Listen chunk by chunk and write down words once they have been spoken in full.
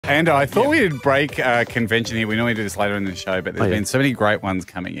And I thought we'd break convention here. We normally do this later in the show, but there's been so many great ones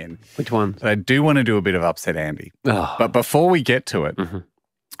coming in. Which ones? But I do want to do a bit of Upset Andy. Oh. But before we get to it,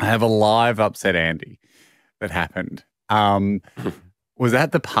 I have a live Upset Andy that happened. Was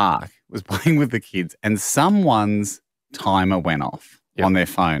at the park, was playing with the kids, and someone's timer went off on their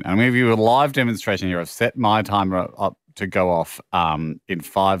phone. And I'm going to give you a live demonstration here. I've set my timer up to go off in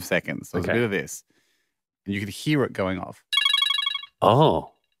 5 seconds. So there's a bit of this. And you could hear it going off.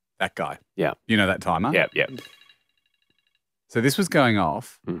 Oh. That guy. Yeah. You know that timer? Yeah. So this was going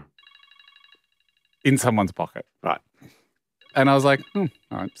off in someone's pocket. Right. And I was like, all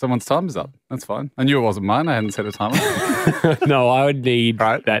right, someone's timer's up. That's fine. I knew it wasn't mine. I hadn't set a timer. No, I would need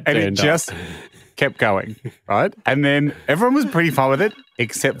that and turned it just kept going, right? And then everyone was pretty fine with it,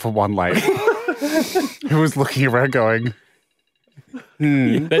 except for one lady who was looking around going,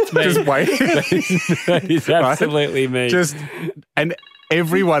 that's me. Just wait. That is absolutely me. And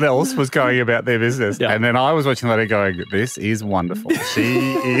everyone else was going about their business. Yeah. And then I was watching that going, this is wonderful. She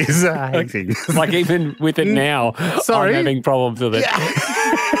is hating. Like even with it now, I'm having problems with it.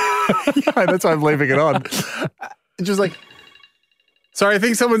 Yeah, that's why I'm leaving it on. And she was like, sorry, I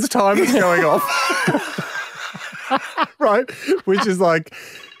think someone's time is going off. Right? Which is like,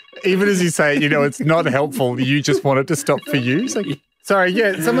 even as you say it, it's not helpful. You just want it to stop for you. It's like, sorry,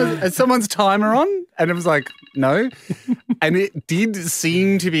 is someone's timer on? And it was like, no. And it did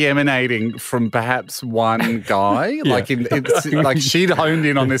seem to be emanating from perhaps one guy. Like she'd honed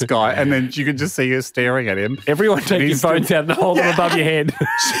in on this guy, and then you could just see her staring at him. Everyone take your phones out and hold them above your head.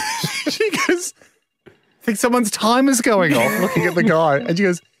 She goes, I think someone's timer's going off, looking at the guy. And she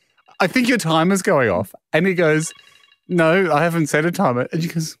goes, I think your timer's going off. And he goes, no, I haven't set a timer. And she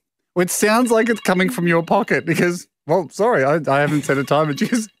goes, well, it sounds like it's coming from your pocket because, well, sorry, I haven't set a timer. And she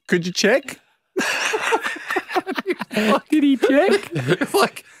goes, could you check? Did he check?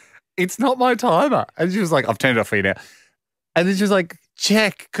 Like, it's not my timer. And she was like, I've turned it off for you now. And then she was like,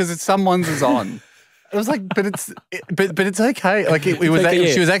 check, because it's someone's is on. I was like, but it's okay. Like it was.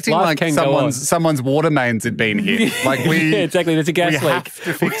 She was acting like someone's water mains had been hit. Like yeah, exactly. There's a gas leak. We have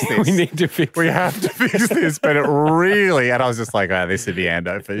to fix this. We need to fix. We have to fix this. But it really, and I was just like, oh, this would be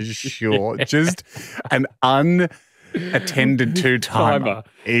Ando for sure. Yeah. Just an unattended to timer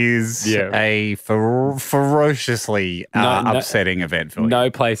is a ferociously upsetting event for you. No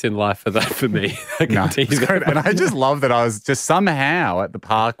place in life for that for me. And I just love that I was just somehow at the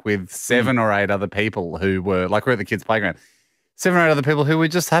park with 7 or 8 other people who were, like we're at the kids' playground, 7 or 8 other people who were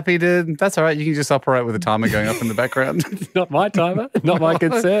just happy to, that's all right, you can just operate with a timer going off in the background. It's not my timer, not my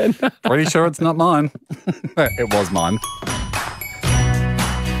concern. Pretty sure it's not mine. It was mine.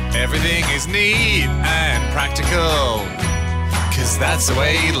 Everything is neat and practical, 'cause that's the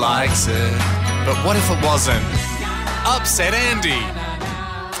way he likes it. But what if it wasn't? Upset Andy.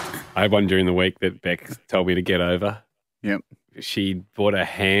 I had one during the week that Beck told me to get over. Yep. She bought a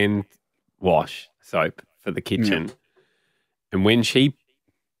hand wash soap for the kitchen. Yep. And when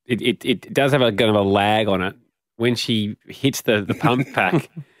it does have a kind of a lag on it. When she hits the pump pack,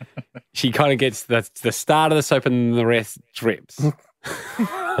 she kind of gets the start of the soap and the rest drips.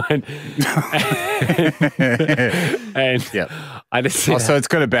 and I just said, so it's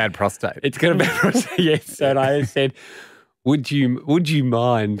got a bad prostate. It's got a bad prostate, yes. And I said, would you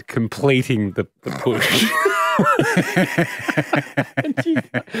mind completing the push?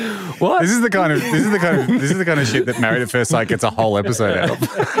 What? This is the kind of shit that Married at First Sight gets a whole episode out of.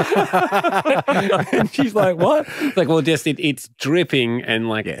 And she's like, what? It's like, well, just it's dripping and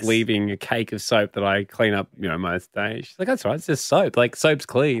leaving a cake of soap that I clean up, most days. She's like, that's right, it's just soap. Like soap's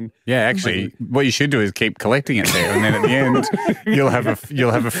clean. Yeah, actually, what you should do is keep collecting it there, and then at the end, you'll have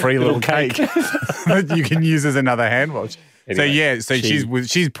a free little cake that you can use as another hand wash. Anyway,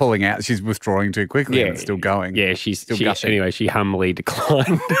 she's pulling out. She's withdrawing too quickly and still going. Yeah, she's still gushing. Anyway, she humbly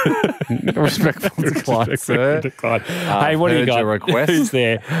declined. Respectful decline, sir. Hey, what do you got? Your request. Who's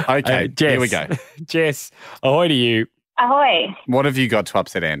there? Okay, Jess. Here we go. Jess, ahoy to you. Ahoy. What have you got to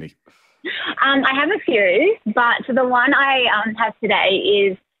upset Andy? I have a few, but the one I have today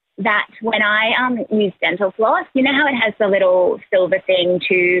is that when I use dental floss, you know how it has the little silver thing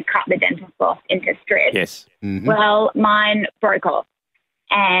to cut the dental floss into strips? Yes. Mm-hmm. Well, mine broke off.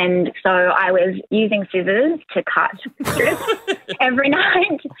 And so I was using scissors to cut strips every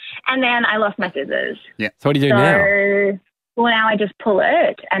night, and then I lost my scissors. Yeah. So what do you do now? Well, now I just pull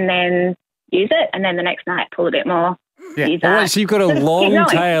it and then use it, and then the next night pull a bit more. use All that. right, so you've got a long going.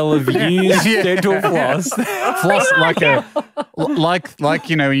 tail of used dental floss. Floss like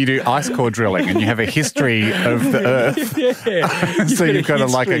you know when you do ice core drilling and you have a history of the earth. So you've got a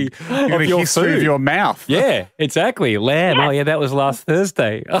history of your mouth. Yeah, exactly. Lamb. Oh, yeah, that was last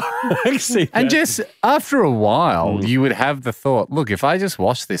Thursday. I see And that. just after a while, you would have the thought, look, if I just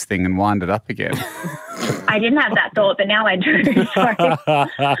wash this thing and wind it up again. I didn't have that thought, but now I do. Saves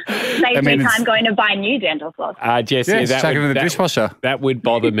me time going to buy new dental floss. Jess, chuck it in the dishwasher. That would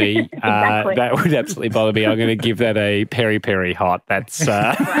bother me. Exactly. That would absolutely bother me. I'm going to give that a peri hot. That's.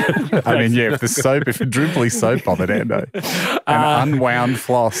 I mean, yeah, if Dribbly soap bothered Ando. An unwound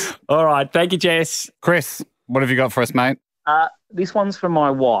floss. All right. Thank you, Jess. Chris, what have you got for us, mate? This one's from my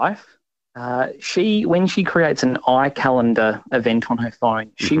wife. When she creates an iCalendar event on her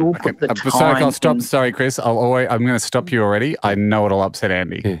phone, she will put the time. Sorry, Chris. I'm going to stop you already. I know it'll upset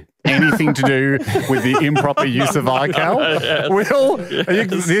Andy. Anything to do with the improper use of iCal?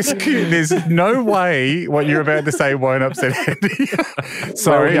 There's no way what you're about to say won't upset Andy.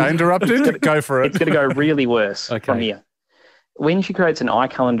 Sorry, I interrupted. Go for it. It's going to go really worse from here. When she creates an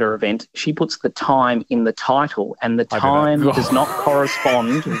iCalendar event, she puts the time in the title, and the time does not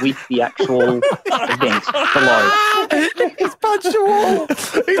correspond with the actual event below. He's punctual.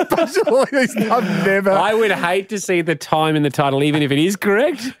 I've never. I would hate to see the time in the title, even if it is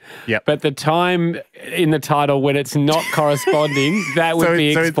correct. Yep. But the time in the title when it's not corresponding, that would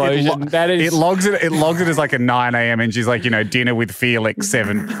be explosion. It logs it as like a 9 a.m. and she's like, dinner with Felix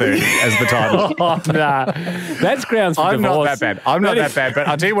 7:30 as the title. Nah. That's grounds for divorce. I'm not that bad. But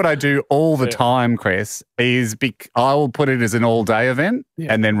I'll tell you what I do all the time, Chris, is I will put it as an all-day event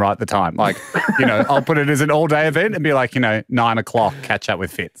and then write the time. Like, I'll put it as an all-day event and be like, 9 o'clock, catch up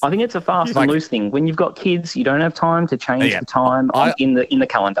with Fitz. I think it's a fast and loose thing. When you've got kids, you don't have time to change the time in the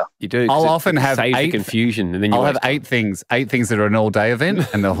calendar. You do. I'll often have eight confusion, and then I'll have eight things that are an all-day event,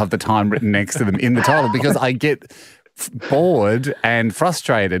 and they'll have the time written next to them in the title because I get bored and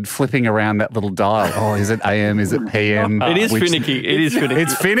frustrated flipping around that little dial. Oh, is it AM? Is it PM? It is finicky.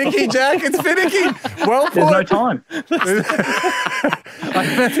 It's finicky, Jack. It's finicky. Well put. There's no time.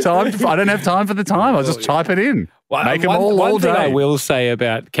 I don't have time for the time. I'll just type it in. Make them all day. One thing I will say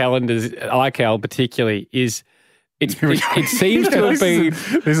about calendars, iCal particularly, is it seems to have been...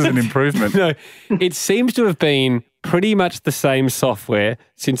 This is an improvement. No, it seems to have been pretty much the same software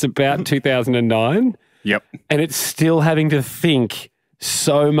since about 2009. Yep. And it's still having to think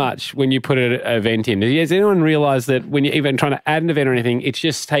so much when you put an event in. Has anyone realised that when you're even trying to add an event or anything, it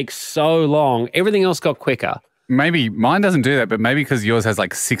just takes so long? Everything else got quicker. Maybe mine doesn't do that, but maybe because yours has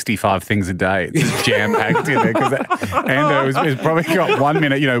like 65 things a day. It's just jam-packed in there. Ando has probably got 1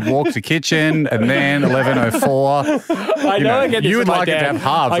 minute, walk to kitchen and then 11:04. I know I get this you would from my like dad. it to have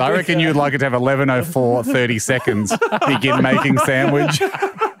halves. I reckon you would like it to have 11:04, 30 seconds. Begin making sandwich.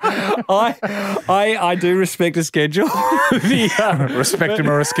 I do respect a schedule. Respect him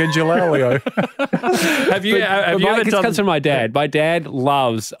or a schedule, Elio. Have you ever done... This comes from my dad. My dad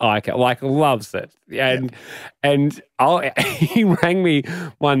loves iCal, loves it. And he rang me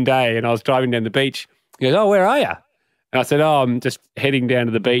one day and I was driving down the beach. He goes, "Oh, where are you?" And I said, "Oh, I'm just heading down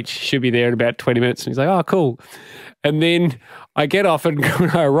to the beach. Should be there in about 20 minutes. And he's like, "Oh, cool." And then I get off and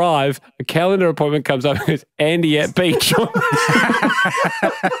when I arrive, a calendar appointment comes up and goes, "Andy at beach."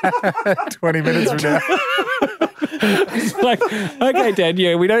 20 minutes from now. It's like, okay, Dad,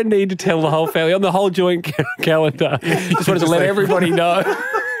 we don't need to tell the whole family on the whole joint calendar. Just wanted to let everybody know.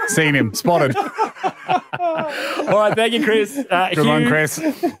 Seen him, spotted. All right, thank you, Chris. Good on, Chris.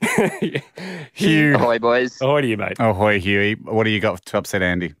 Hugh. Ahoy, boys. Ahoy to you, mate. Ahoy, Hughie. What do you got to upset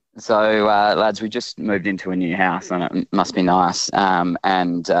Andy? So, lads, we just moved into a new house and it must be nice.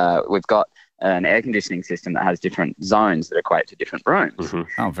 And we've got an air conditioning system that has different zones that equate to different rooms.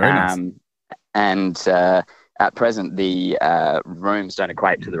 Mm-hmm. Oh, very nice. And at present, the rooms don't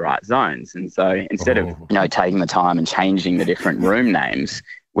equate to the right zones. And so instead of, taking the time and changing the different room names,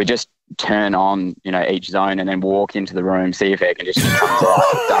 we just turn on, each zone and then walk into the room, see if air conditioning comes on.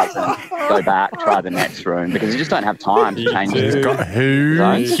 If it doesn't, go back, try the next room because you just don't have time to change it. Who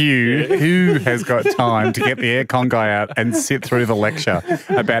has got time to get the aircon guy out and sit through the lecture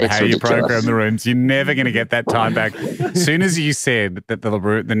about how you program the rooms? You're never going to get that time back. As soon as you said that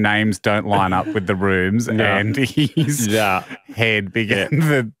the names don't line up with the rooms and his head began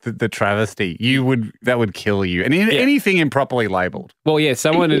the travesty, that would kill you. And anything improperly labelled. Well, yeah,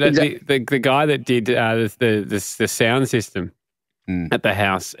 someone the guy that did the sound system at the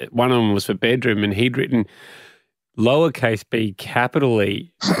house, one of them was for bedroom, and he'd written lowercase b, capital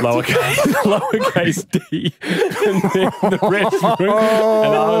E, lowercase d, and then the rest room.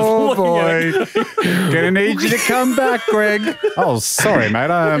 And I was boy. Gonna need you to come back, Greg. Oh, sorry,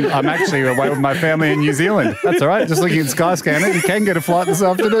 mate. I'm actually away with my family in New Zealand. That's all right. Just looking at Skyscanner. You can get a flight this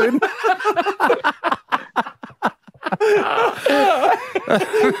afternoon.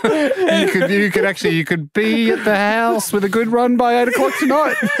 you could be at the house with a good run by 8 o'clock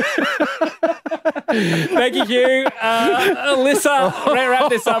tonight. Thank you, Hugh. Alyssa, wrap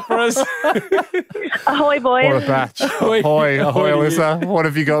this up for us. Ahoy, boys. What a batch. Ahoy, Alyssa. What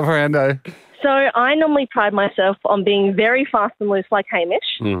have you got for Ando? So I normally pride myself on being very fast and loose like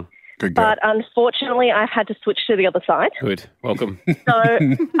Hamish. Good girl. But unfortunately, I've had to switch to the other side. Good. Welcome. So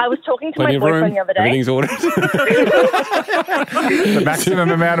I was talking to my boyfriend the other day. Everything's ordered. The maximum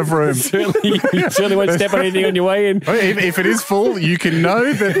amount of room. You certainly won't step on anything on your way in. If it is full, you can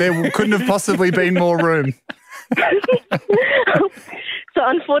know that there couldn't have possibly been more room. So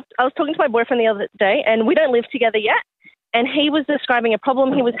I was talking to my boyfriend the other day, and we don't live together yet. And he was describing a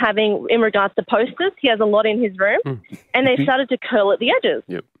problem he was having in regards to posters. He has a lot in his room, and they started to curl at the edges.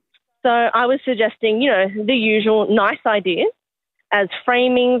 Yep. So I was suggesting, the usual nice ideas as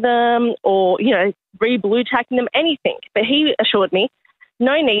framing them or, re-blue tacking them, anything. But he assured me,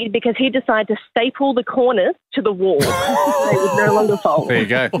 no need, because he decided to staple the corners to the wall. They would no longer fold. There you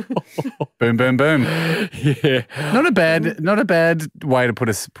go. Boom, boom, boom. Yeah. Not a bad way to put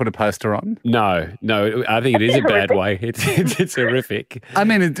a poster on. No, I think it is a bad way. It's horrific. I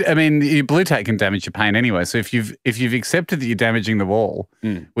mean, your blue tack can damage your paint anyway. So if you've accepted that you're damaging the wall,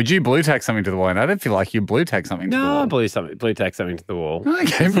 would you blue tack something to the wall? And I don't feel like you blue tack something to the wall. No, blue tack something to the wall.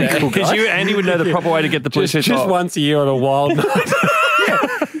 Okay, very cool. Because you, Andy, would know the proper way to get the blue tack just once a year on a wild night.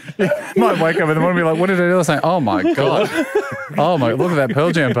 Might wake up in the morning and be like, what did I do? I was like, oh my God. Oh my, look at that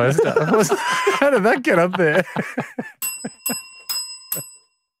Pearl Jam poster. How did that get up there?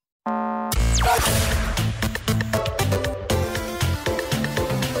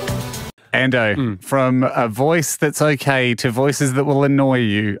 Ando, from a voice that's okay to voices that will annoy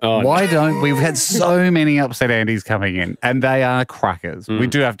you, why don't we've had so many upset Andys coming in, and they are crackers. We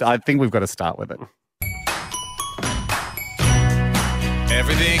do have to, I think we've got to start with it.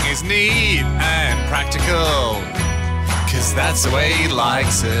 Everything is neat and practical, 'cause that's the way he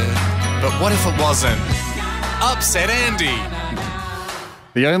likes it. But what if it wasn't? Upset Andy.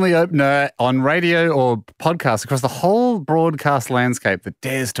 The only opener on radio or podcast across the whole broadcast landscape that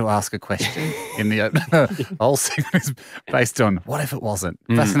dares to ask a question in the opener. The whole segment is based on what if it wasn't?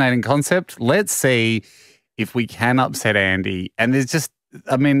 Fascinating concept. Let's see if we can upset Andy. And there's just,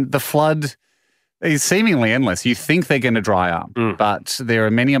 the flood is seemingly endless. You think they're going to dry up, but there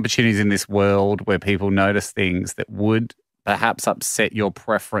are many opportunities in this world where people notice things that would perhaps upset your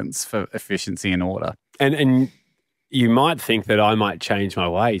preference for efficiency and order. And you might think that I might change my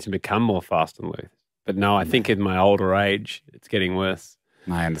ways and become more fast and loose. But no, I think in my older age, it's getting worse.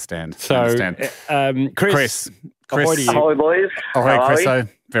 I understand. So, Chris. Ahoy, boys. Ahoy, Chriso.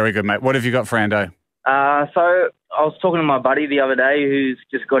 Very good, mate. What have you got for Ando? So I was talking to my buddy the other day who's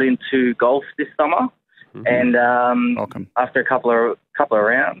just got into golf this summer. And welcome. After a couple of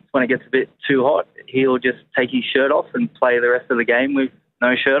rounds, when it gets a bit too hot, he'll just take his shirt off and play the rest of the game with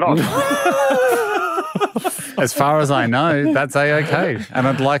no shirt on. As far as I know, that's A-okay. And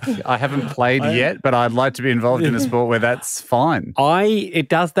I haven't played yet, but I'd like to be involved in a sport where that's fine.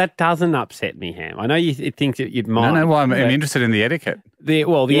 That doesn't upset me, Ham. I know you think that you'd mind. No, I'm interested in the etiquette. The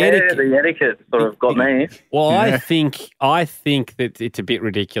etiquette sort of got me. Well, I think that it's a bit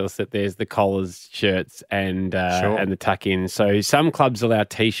ridiculous that there's the collars, shirts, and the tuck in. So some clubs allow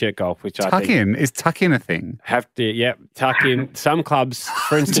t-shirt golf, which is tuck in a thing? Have to, tuck in. Some clubs,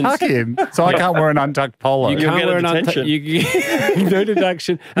 for instance, tuck in. So I can't wear an untucked polo. You can't wear an untucked. No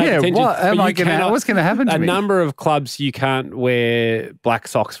deduction. What's going to happen to me? A number of clubs you can't wear black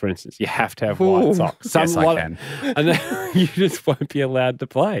socks, for instance. You have to have white socks. Yes, I can. And then you just won't be allowed to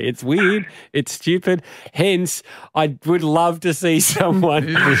play. It's weird. It's stupid. Hence, I would love to see someone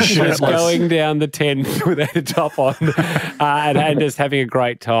just going down the 10th without a top on and just having a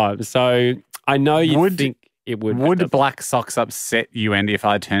great time. So I know you think it would. Would black socks upset you, Andy, if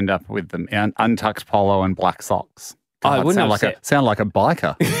I turned up with them? Untucked polo and black socks? It wouldn't sound like a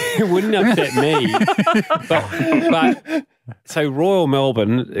biker. It wouldn't upset me. but so Royal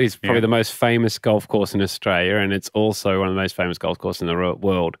Melbourne is probably the most famous golf course in Australia, and it's also one of the most famous golf courses in the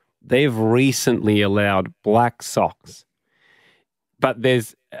world. They've recently allowed black socks, but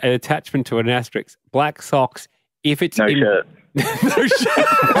there's an attachment to an asterisk. Black socks, if it's shirt. Black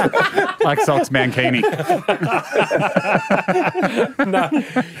socks, mankini. No,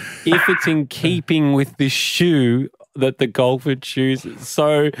 if it's in keeping with the shoe that the golfer chooses.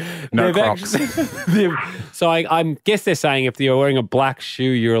 So no Crocs. So I guess they're saying if you're wearing a black shoe,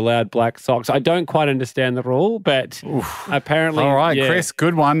 you're allowed black socks. I don't quite understand the rule, but apparently. All right, Chris,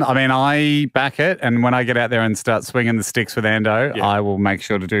 good one. I mean, I back it, and when I get out there and start swinging the sticks with Ando, I will make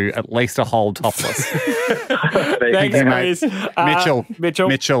sure to do at least a hole topless. Thanks, Chris.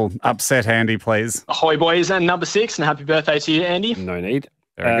 Mitchell, upset Andy, please. Ahoy, boys, and number 6, and happy birthday to you, Andy. No need.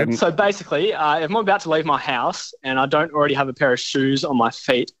 Very good. So basically, if I'm about to leave my house and I don't already have a pair of shoes on my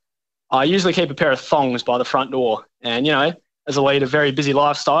feet, I usually keep a pair of thongs by the front door. And, you know, as I lead a very busy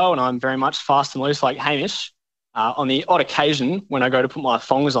lifestyle and I'm very much fast and loose like Hamish, on the odd occasion when I go to put my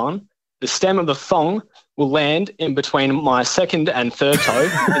thongs on, the stem of the thong will land in between my second and third toe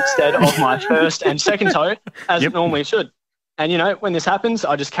instead of my first and second toe, as it normally should. And, you know, when this happens,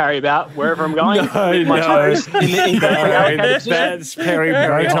 I just carry about wherever I'm going. My toes in the allocated position. That's very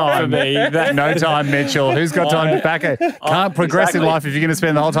time for me. No time, Mitchell. Who's got time to back it? Can't progress in life if you're going to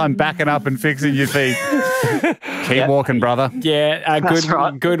spend the whole time backing up and fixing your feet. Keep walking, brother. Yeah,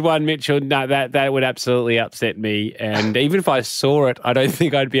 good one, Mitchell. No, that would absolutely upset me. And even if I saw it, I don't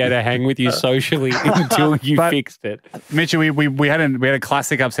think I'd be able to hang with you socially until you fixed it. Mitchell, we had a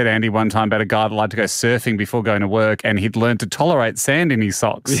classic upset Andy one time about a guy that liked to go surfing before going to work, and he'd learned to tolerate sand in his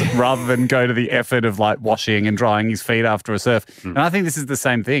socks rather than go to the effort of like washing and drying his feet after a surf. And I think this is the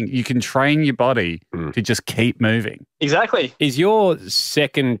same thing. You can train your body to just keep moving. Exactly. Is your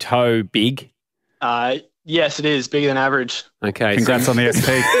second toe big? Yes, it is. Bigger than average. Okay. Congrats on the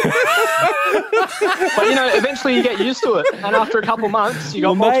ST. But, you know, eventually you get used to it. And after a couple months, you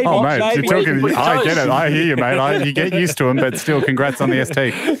got multiple. Oh, mate, you're talking, I get it. I hear you, mate. You get used to them, but still, congrats on the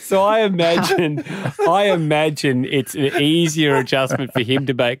ST. So I imagine it's an easier adjustment for him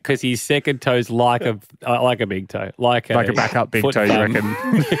to make because his second toe's like a big toe. Like a backup big toe, you reckon?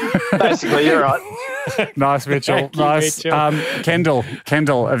 Basically, you're right. Nice, Mitchell. Nice. Mitchell.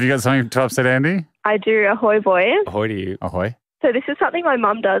 Kendall, have you got something to upset Andy? I do. Ahoy, boys. Ahoy to you. Ahoy. So this is something my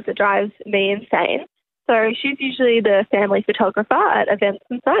mum does that drives me insane. So she's usually the family photographer at events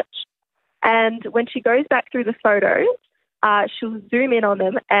and such. And when she goes back through the photos, she'll zoom in on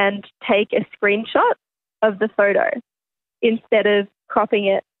them and take a screenshot of the photo instead of cropping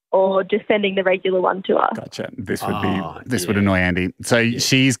it or just sending the regular one to us. Gotcha. This would annoy Andy. So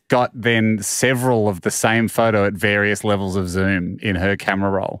she's got then several of the same photo at various levels of zoom in her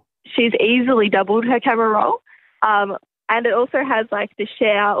camera roll. She's easily doubled her camera roll. And it also has like the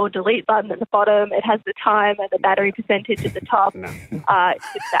share or delete button at the bottom. It has the time and the battery percentage at the top. No. It's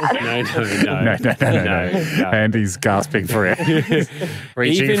bad. No. Andy's gasping for air.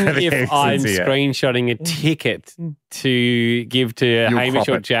 Even if I'm screenshotting a ticket to give to Hamish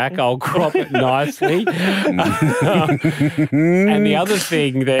or Jack, I'll crop it nicely. And the other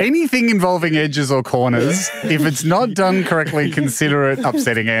thing that... Anything involving edges or corners, if it's not done correctly, consider it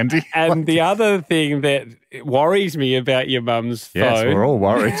upsetting Andy. And the other thing that worries me about your mum's phone... Yes, we're all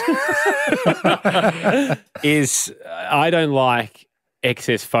worried. is I don't like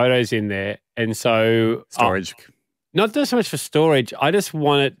excess photos in there. And so... Storage. Not so much for storage. I just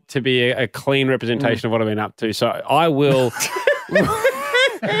want it to be a clean representation of what I've been up to. So I will go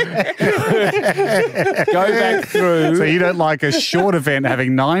back through. So you don't like a short event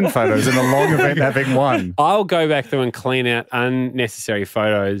having 9 photos and a long event having 1? I'll go back through and clean out unnecessary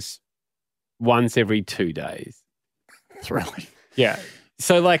photos once every 2 days. Thrilling. Yeah.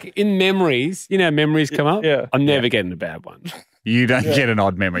 So like in memories, you know, memories come up. Yeah. I'm never getting a bad one. You don't get an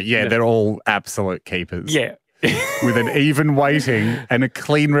odd memory. Yeah, they're all absolute keepers. Yeah. With an even weighting and a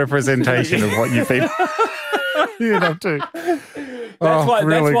clean representation of what you've been up to. That's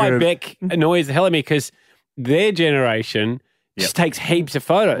why good. Beck annoys the hell out of me because their generation just takes heaps of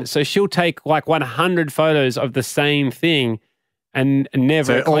photos. So she'll take like 100 photos of the same thing and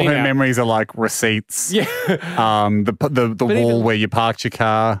never. So all her memories are like receipts. Yeah. The wall where you parked your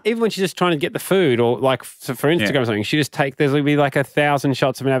car. Even when she's just trying to get the food or like for Instagram or something, she just there'll be like 1,000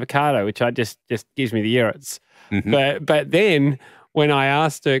 shots of an avocado, which I just gives me the irrits. Mm-hmm. But then when I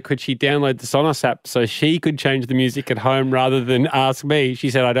asked her, could she download the Sonos app so she could change the music at home rather than ask me, she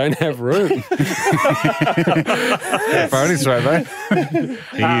said, I don't have room. Phone is right, mate.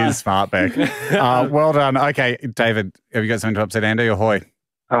 He is smart, Beck. Well done. Okay, David, have you got something to upset Andy? Ahoy.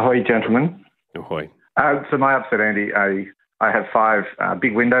 Ahoy, gentlemen. Ahoy. So my upset Andy, I have 5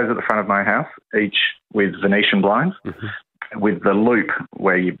 big windows at the front of my house, each with Venetian blinds, with the loop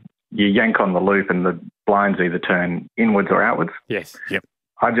where you yank on the loop and the blinds either turn inwards or outwards. Yes. Yep.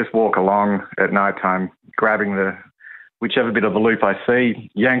 I just walk along at night time, grabbing the whichever bit of the loop I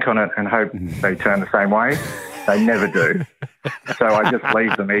see, yank on it and hope they turn the same way. They never do. So I just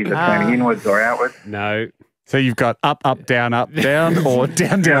leave them either turning inwards or outwards. No. So you've got up, down, or down,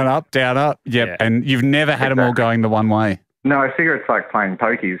 down, up, down, up. Yep. Yeah. And you've never had them all going the one way. No, I figure it's like playing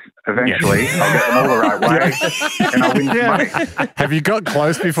pokies. Eventually, I'll get them all the right way, and I'll win some money. Have you got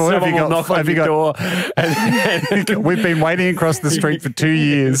close before? Someone will knock on your door. We've been waiting across the street for 2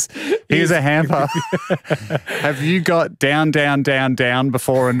 years. Here's a hamper. Have you got down, down, down, down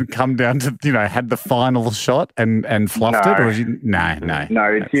before and come down to, had the final shot and fluffed it? Or have you, no. No,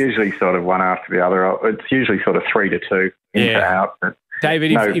 it's usually sort of one after the other. It's usually sort of 3 to 2 in to out. But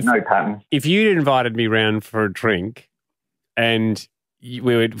David, no pattern. If you'd invited me round for a drink, and we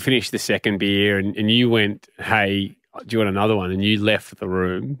would finish the second beer and you went, hey, do you want another one? And you left the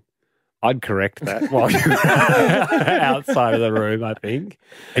room, I'd correct that while you were outside of the room, I think.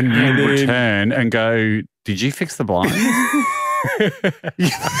 And you return and go, did you fix the blind?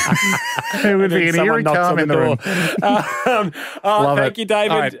 It would be an eerie calm in the room. Thank you,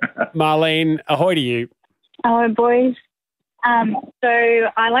 David. Right. Marlene, ahoy to you. Hello, boys. So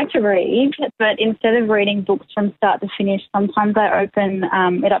I like to read, but instead of reading books from start to finish, sometimes I open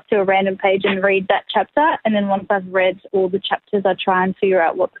it up to a random page and read that chapter. And then once I've read all the chapters, I try and figure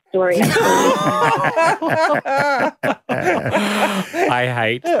out what the story actually is. I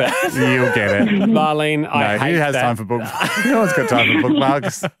hate that. You'll get it. Marlene, I hate that. Who has time for book? No one's got time for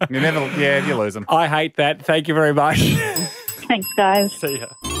bookmarks. You lose them. I hate that. Thank you very much. Thanks, guys. See ya.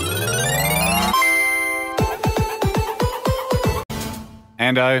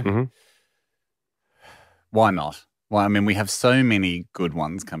 Ando, why not? Well, I mean, we have so many good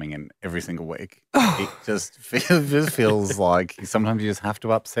ones coming in every single week. It just feels like sometimes you just have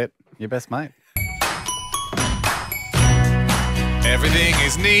to upset your best mate. Everything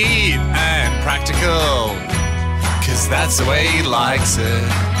is neat and practical, 'cause that's the way he likes it.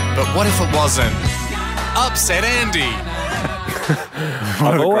 But what if it wasn't? Upset Andy.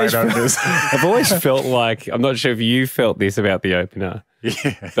 I've always felt like, I'm not sure if you felt this about the opener.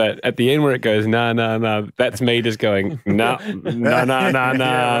 Yeah. But at the end where it goes, no, that's me just going, no. No,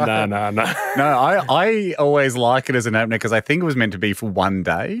 I always like it as an opener because I think it was meant to be for one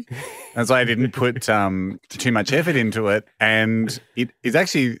day. And so I didn't put too much effort into it. And it is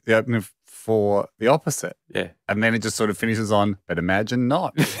actually the opener for the opposite. Yeah. And then it just sort of finishes on, but imagine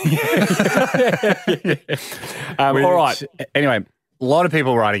not. All right. Anyway. A lot of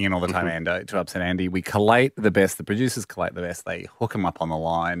people writing in all the time, Ando, to Upset Andy. We collate the best. The producers collate the best. They hook them up on the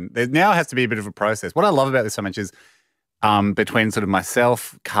line. There now has to be a bit of a process. What I love about this so much is between sort of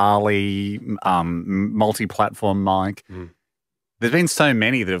myself, Carly, multi-platform Mike, there's been so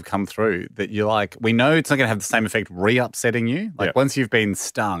many that have come through that you're like, we know it's not going to have the same effect re-upsetting you. Like once you've been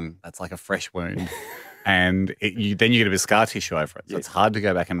stung, that's like a fresh wound. And then you get a bit of scar tissue over it. So it's hard to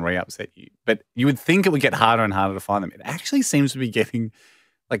go back and re-upset you. But you would think it would get harder and harder to find them. It actually seems to be getting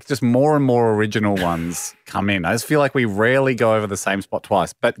like just more and more original ones come in. I just feel like we rarely go over the same spot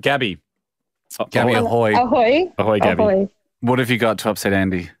twice. But Gabby, ahoy. Ahoy. Ahoy, Gabby. Ahoy. What have you got to upset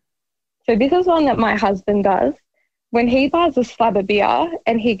Andy? So this is one that my husband does. When he buys a slab of beer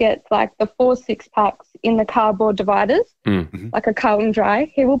and he gets like the 4 6-packs in the cardboard dividers, like a Carlton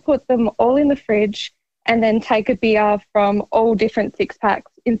Dry, he will put them all in the fridge and then take a beer from all different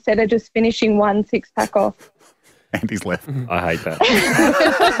 6-packs instead of just finishing one 6-pack off. Andy's left. I hate that.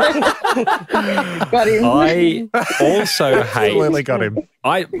 Got him. I also hate. Absolutely got him.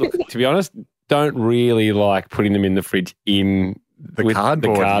 To be honest, don't really like putting them in the fridge with the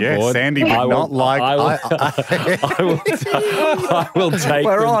cardboard. Yes, Sandy would not like. I will take.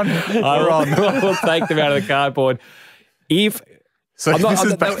 We're them. on. I will take them out of the cardboard. So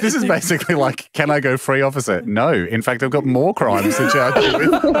this is basically like, can I go free, officer? No. In fact, I've got more crimes to charge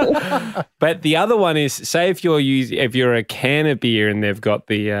you with. But the other one is, say if you're a can of beer and they've got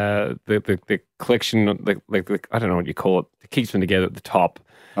the collection, I don't know what you call it, that keeps them together at the top.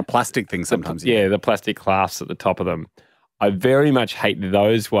 A plastic thing sometimes. The plastic clasps at the top of them. I very much hate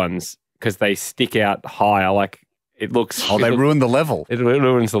those ones because they stick out higher. Like it looks. Oh, they ruin the level. It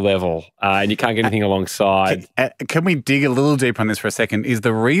ruins the level, and you can't get anything alongside. Can we dig a little deeper on this for a second? Is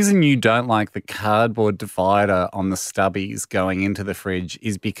the reason you don't like the cardboard divider on the stubbies going into the fridge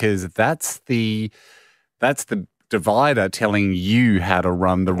is because that's the divider telling you how to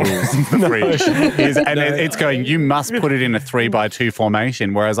run the rules of the fridge. It's going, you must put it in a 3x2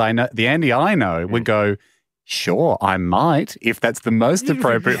 formation. Whereas I know the Andy I know would go, Sure, I might, if that's the most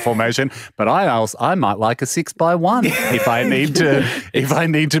appropriate formation. But I might like a 6x1 if I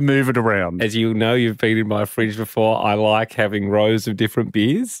need to move it around. As you know, you've been in my fridge before. I like having rows of different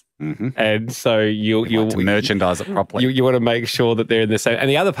beers, and so you'll to merchandise it properly. You want to make sure that they're in the same. And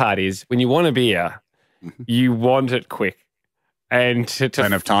the other part is when you want a beer, you want it quick. And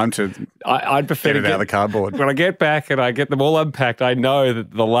don't have time to I'd prefer get it out of the cardboard. When I get back and I get them all unpacked, I know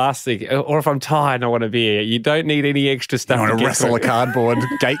that the last thing, or if I'm tired and I want a beer, you don't need any extra stuff. You want to wrestle a cardboard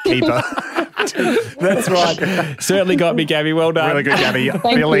gatekeeper. That's right. Certainly got me, Gabby. Well done. Really good, Gabby.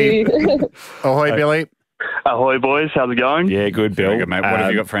 Thank Billy. you. Ahoy, Billy. Ahoy, boys. How's it going? Yeah, good, Bill. Very good, mate. What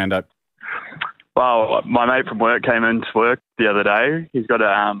have you got for Ando? Well, my mate from work came into work the other day. He's got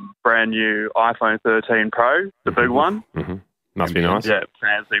a brand new iPhone 13 Pro, the big one. Must be nice. Yeah,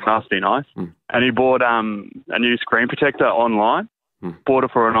 fancy. Must be nice. And he bought a new screen protector online. Bought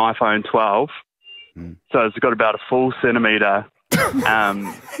it for an iPhone 12. So it's got about a full centimetre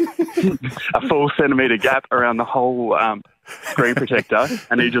gap around the whole screen protector,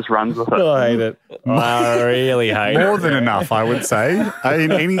 and he just runs with it. I hate it. I really hate it. More than enough, I would say. I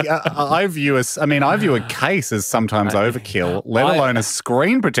mean, I view a case as sometimes overkill, let alone a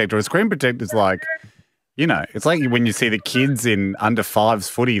screen protector. A screen protector is like, you know, it's like when you see the kids in under fives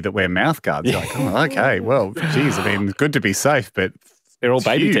footy that wear mouth guards. You're like, oh, okay, well, geez, I mean, good to be safe, but they're all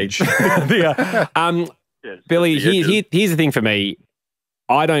baby teeth. Billy, here's the thing for me.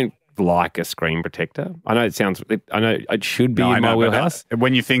 I don't like a screen protector. I know it should be in my wheelhouse.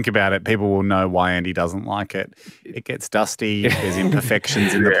 When you think about it, people will know why Andy doesn't like it. It gets dusty. There's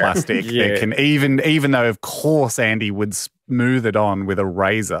imperfections in the plastic. There can even though, of course, Andy would smooth it on with a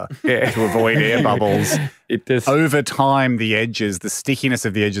razor to avoid air bubbles. Over time, the stickiness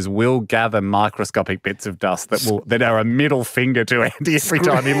of the edges will gather microscopic bits of dust that are a middle finger to Andy every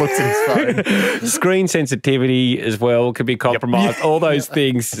time he looks at his phone. Screen sensitivity as well could be compromised. All those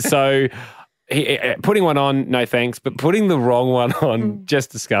things. So putting one on, no thanks, but putting the wrong one on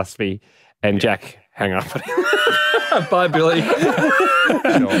just disgusts me. And Jack, hang up. Bye, Billy.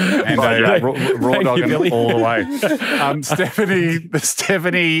 And raw dogging all the way.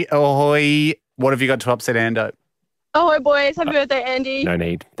 Stephanie, ahoy. What have you got to upset Ando? Ahoy, boys. Happy birthday, Andy. No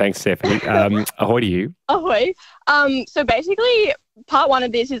need. Thanks, Stephanie. Ahoy to you. Ahoy. So basically, part one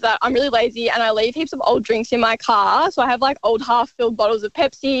of this is that I'm really lazy and I leave heaps of old drinks in my car. So I have like old half-filled bottles of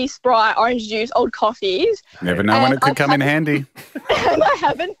Pepsi, Sprite, orange juice, old coffees. Never know when it could come in handy. And I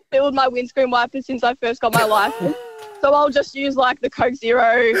haven't filled my windscreen wipers since I first got my license. So I'll just use like the Coke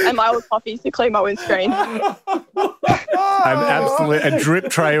Zero and my old coffees to clean my windscreen. A drip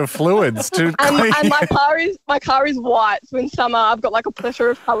tray of fluids to clean. And my car is white. So in summer I've got like a plethora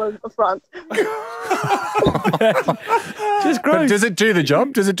of colours at the front. Just gross. But does it do the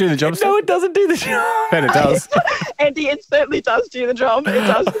job? Does it do the job? No, it doesn't do the job. Bet it does. Andy, it certainly does do the job. It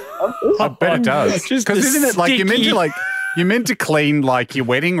does. I bet it does. Because isn't it like you're meant to clean like your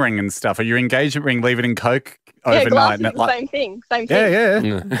wedding ring and stuff or your engagement ring, leave it in Coke overnight. Yeah, glass is the same thing.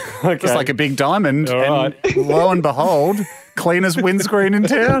 Yeah. Okay. Just like a big diamond. All right. And lo and behold, cleanest windscreen in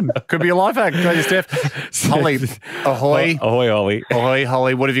town. Could be a life hack. Go, Steph. Holly, ahoy. Ahoy, Holly. Ahoy,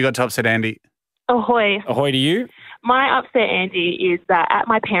 Holly. What have you got to upset Andy? Ahoy. Ahoy to you. My upset, Andy, is that at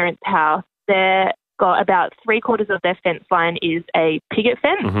my parents' house, they've got about 3/4 of their fence line is a picket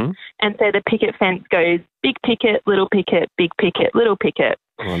fence. And so the picket fence goes big picket, little picket, big picket, little picket.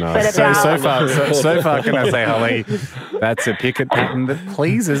 Oh, no. But so far, can I say, Holly, that's a picket pattern that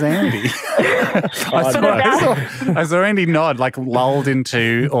pleases Andy. I saw Andy nod, like lulled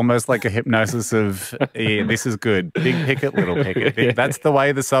into almost like a hypnosis of, yeah, this is good. Big picket, little picket. That's the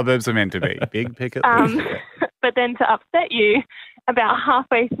way the suburbs are meant to be. Big picket, little picket. But then to upset you, about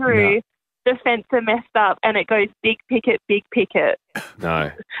halfway through, the fence are messed up and it goes big picket,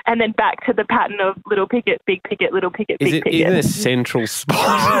 No. and then back to the pattern of little picket, big picket, little picket, big picket. Is it in a central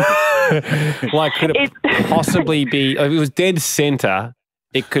spot? Like, could it possibly be, if it was dead centre,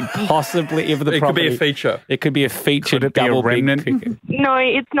 it could possibly, if the property, could be a feature. It could be a feature. Could it be a remnant? No,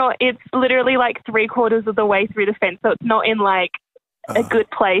 it's not. It's literally like 3/4 of the way through the fence, so it's not in like a good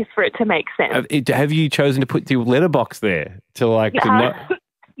place for it to make sense. Have you chosen to put your letterbox there to like?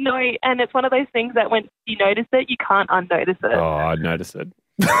 No, and it's one of those things that once you notice it, you can't unnotice it. Oh, I'd notice it.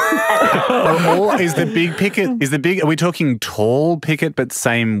 Or is the big picket, are we talking tall picket but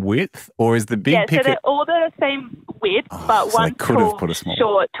same width? Or is the big picket? So they're all the same width, but one tall,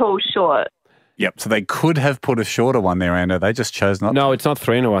 short. Yep. So they could have put a shorter one there, Ando. They just chose not to. No, it's not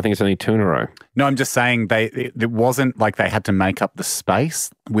 3 in a row. I think it's only 2 in a row. No, I'm just saying it wasn't like they had to make up the space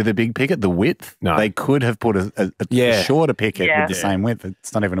with a big picket, the width. No. They could have put a shorter picket with the same width.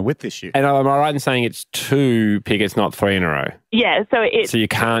 It's not even a width issue. And am I right in saying it's 2 pickets, not 3 in a row? Yeah, so you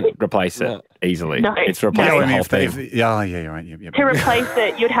can't replace it easily. No. It's replacing the whole thing. Yeah, you're right. Yeah. To replace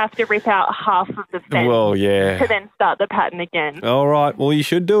it, you'd have to rip out half of the fence Well, yeah. to then start the pattern again. All right. Well, you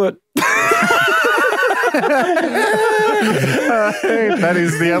should do it. That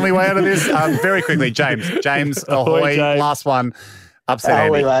is the only way out of this. Very quickly, James, ahoy, last one. Upset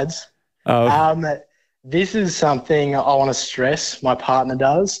Andy. Ahoy, lads. This is something I want to stress. My partner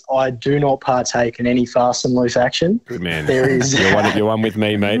does. I do not partake in any fast and loose action. Good man. There is. You're one with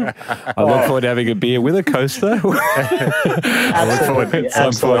me, mate. I look forward to having a beer with a coaster. I'll look forward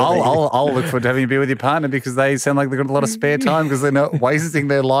to having a beer with your partner because they sound like they've got a lot of spare time because they're not wasting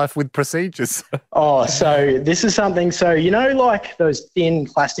their life with procedures. Oh, so this is something. So, like those thin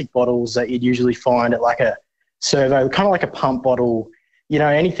plastic bottles that you'd usually find at like a servo, kind of like a pump bottle.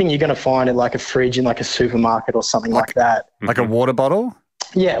 Anything you're going to find at like a fridge in like a supermarket or something like that. Like a water bottle?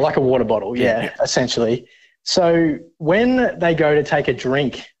 Yeah, like a water bottle, essentially. So when they go to take a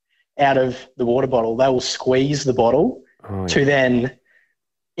drink out of the water bottle, they will squeeze the bottle to then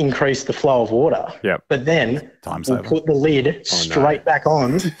increase the flow of water. Yep. But then we'll put the lid straight back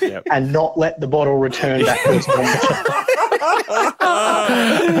on and not let the bottle return back to its normal shape.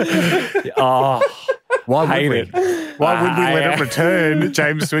 Why would we let it return,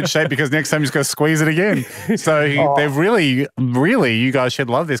 James, to its shape? Because next time he's going to squeeze it again. So they're really, you guys should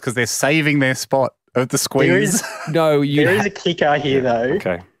love this because they're saving their spot of the squeeze. There is a kicker here, though.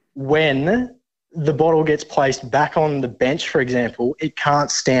 Okay. When the bottle gets placed back on the bench, for example, it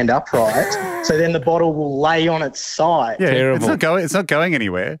can't stand upright. So then the bottle will lay on its side. Yeah, it's not going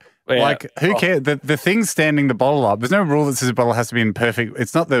anywhere. Yeah. Like, who cares? The thing's standing the bottle up. There's no rule that says a bottle has to be in perfect.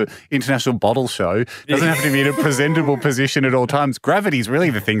 It's not the International Bottle Show. It doesn't have to be in a presentable position at all times. Gravity's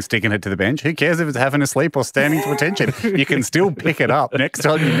really the thing sticking it to the bench. Who cares if it's having a sleep or standing to attention? You can still pick it up next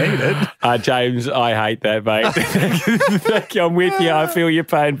time you need it. James, I hate that, mate. Thank you. I'm with you. I feel your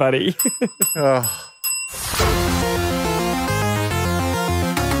pain, buddy.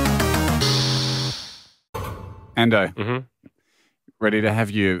 Ando, ready to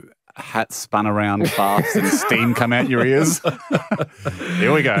have your hat spun around fast and steam come out your ears?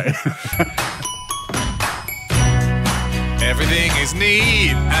 Here we go. Everything is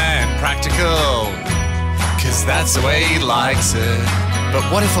neat and practical, 'cause that's the way he likes it. But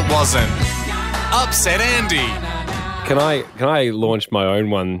what if it wasn't? Upset Andy. Can I launch my own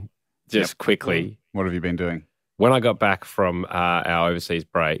one just quickly? What have you been doing? When I got back from our overseas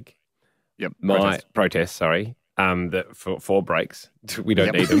break, protest, sorry. For breaks, we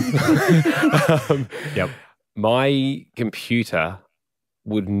don't need them. My computer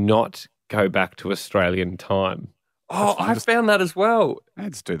would not go back to Australian time. Oh, I found that as well.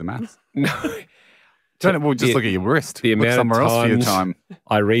 Let's do the maths. No. We'll just look at your wrist. The amount somewhere else for your time.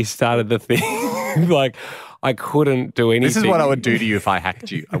 I restarted the thing. Like, I couldn't do anything. This is what I would do to you if I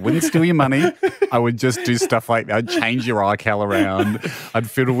hacked you. I wouldn't steal your money. I would just do stuff like that. I'd change your iCal around. I'd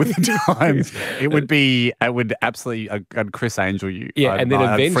fiddle with the times. I'd Chris Angel you. Yeah, and then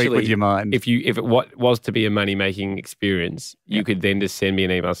eventually, I'd freak with your mind. If it was to be a money-making experience, you could then just send me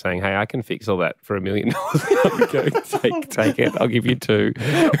an email saying, hey, I can fix all that for $1 million. Go, take it. I'll give you 2.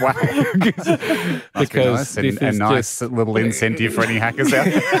 Wow. Because nice. Nice little incentive for any hackers out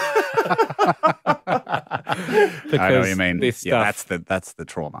I know what you mean. That's the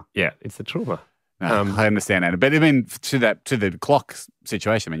trauma. Yeah, it's the trauma. I understand that, but I mean to the clock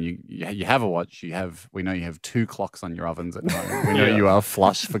situation. I mean, you have a watch. We know you have 2 clocks on your ovens at home. We know you are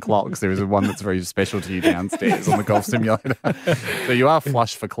flush for clocks. There is one that's very special to you downstairs on the golf simulator. So you are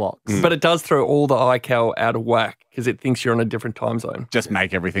flush for clocks. But it does throw all the iCal out of whack because it thinks you're on a different time zone. Just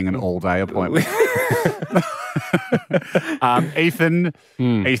make everything an all-day appointment. Ethan,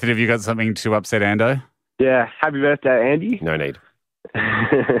 have you got something to upset Ando? Yeah, happy birthday, Andy. No need.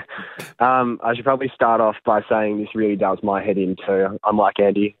 I should probably start off by saying this really does my head in too. I'm like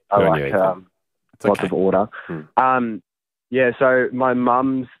Andy. I like lots of order. So my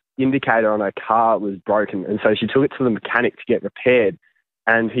mum's indicator on her car was broken, and so she took it to the mechanic to get repaired,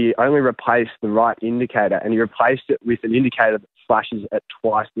 and he only replaced the right indicator, and he replaced it with an indicator that flashes at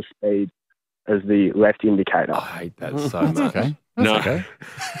twice the speed as the left indicator. I hate that so much. Okay. No. Okay.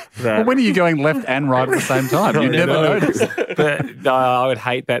 Well, when are you going left and right at the same time? You never notice. But no, I would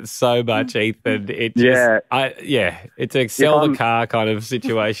hate that so much, Ethan. It just, it's a sell the car kind of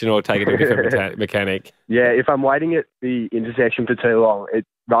situation or take it to a different mechanic. Yeah, if I'm waiting at the intersection for too long,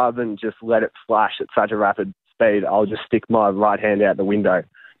 rather than just let it flash at such a rapid speed, I'll just stick my right hand out the window.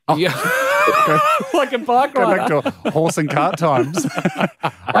 Oh. Yeah. Like a bike rider. Go back to horse and cart times.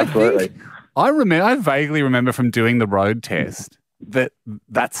 Absolutely. I vaguely remember from doing the road test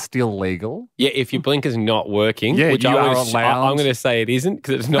that's still legal. Yeah, if your blinker's not working, which I'm going to say it isn't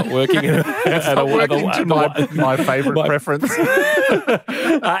because it's not working. It's not working to my favourite preference.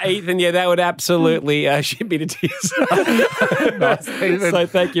 Ethan, that would absolutely ship me to tears. Nice, so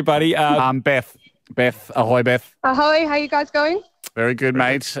thank you, buddy. Beth, ahoy, Beth. Ahoy, how you guys going? Very good,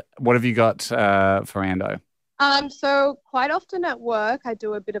 mate. What have you got for Ando? So quite often at work, I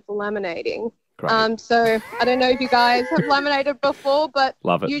do a bit of laminating. Great. So I don't know if you guys have laminated before, but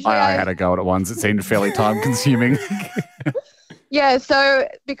Love it. Usually I had a go at it once. It seemed fairly time consuming. Yeah, so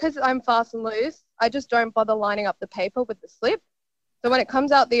because I'm fast and loose, I just don't bother lining up the paper with the slip. So when it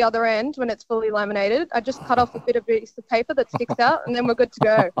comes out the other end, when it's fully laminated, I just cut off a bit of piece of paper that sticks out, and then we're good to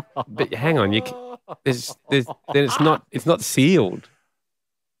go. But hang on, it's not sealed.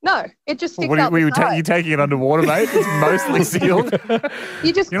 No, it just sticks out the side. You taking it underwater, mate? It's mostly sealed.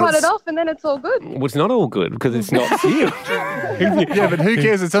 You just cut it off and then it's all good. Well, it's not all good because it's not sealed. Yeah, but who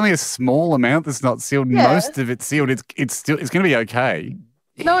cares? It's only a small amount that's not sealed. Yeah. Most of it's sealed. It's going to be okay.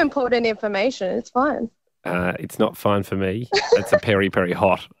 No important information. It's fine. It's not fine for me. It's a peri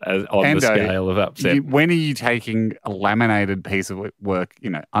hot on the scale of upset. When are you taking a laminated piece of work,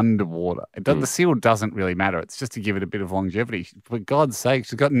 underwater? The seal doesn't really matter. It's just to give it a bit of longevity. For God's sake,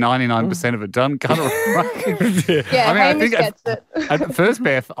 she's got 99% of it done. Cut it. Yeah, Hamish gets it. At first,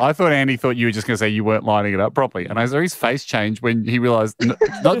 Beth, I thought Andy thought you were just going to say you weren't lining it up properly. And I saw his face change when he realised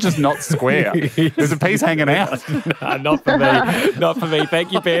not just not square. There's a piece hanging out. No, not for me. Not for me.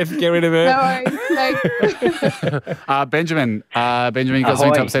 Thank you, Beth. Get rid of her. No worries. Thanks. Benjamin, you got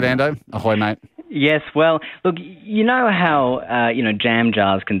something to upset Ando? Ahoy, mate. Yes, well, look, you know how, jam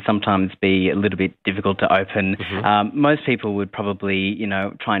jars can sometimes be a little bit difficult to open. Mm-hmm. Most people would probably,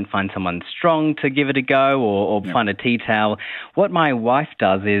 try and find someone strong to give it a go or find a tea towel. What my wife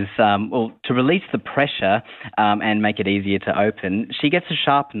does is, to release the pressure and make it easier to open, she gets a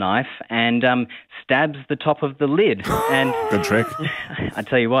sharp knife and stabs the top of the lid. And good trick. I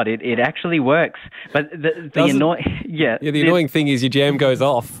tell you what, it actually works. But the annoying thing is your jam goes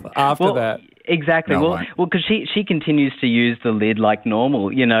off after that. Exactly. No, because she continues to use the lid like normal,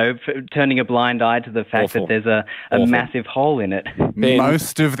 turning a blind eye to the fact that there's a massive hole in it.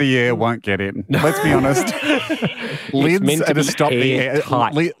 Most of the air won't get in. Let's be honest. Lids are to stop the air.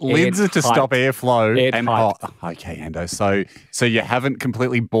 Lids are to stop airflow and hot. Okay, Ando. So you haven't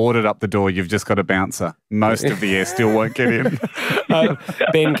completely boarded up the door. You've just got a bouncer. Most of the air still won't get in.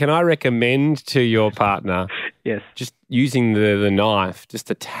 Ben, can I recommend to your partner? Yes. Just using the knife, just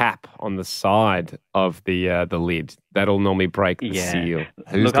to tap on the side of the lid. That'll normally break the seal.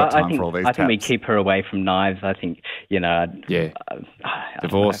 Who's got time for all these I think we keep her away from knives. I think,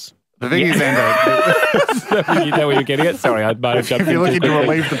 divorce. The thing is, Ando, you know where you're getting it? Sorry, I might have jumped if you're looking to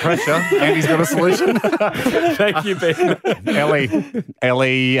relieve the pressure, Andy's got a solution. Thank you, Ben.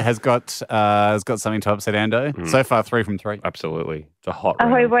 Ellie has got something to upset Ando. So far, 3 from 3. Absolutely. It's a hot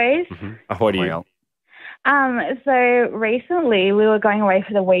Ahoy, round. boys. Mm-hmm. Ahoy to you. So recently we were going away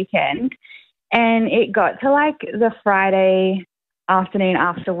for the weekend and it got to the Friday afternoon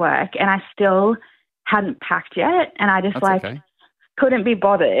after work and I still hadn't packed yet and I just couldn't be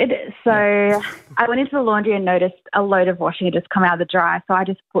bothered. So I went into the laundry and noticed a load of washing had just come out of the dryer. So I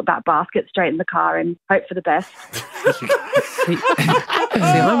just put that basket straight in the car and hope for the best. See,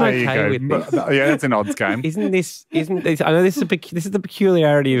 I'm okay with this. Yeah, it's an odds game. Isn't this? I know this is the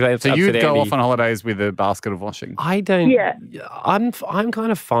peculiarity of. So you'd go off on holidays with a basket of washing. I don't. Yeah. I'm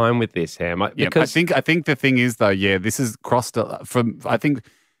kind of fine with this, Ham. Because I think the thing is though, this is crossed from. I think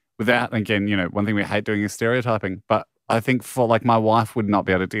without again, one thing we hate doing is stereotyping, but I think for my wife would not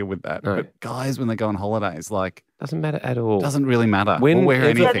be able to deal with that. No. But guys, when they go on holidays, doesn't matter at all. Doesn't really matter. When wear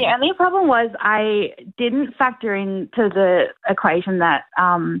anything. Yeah, the only problem was I didn't factor into the equation that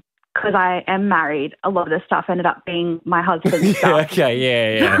because I am married, a lot of the stuff ended up being my husband's stuff.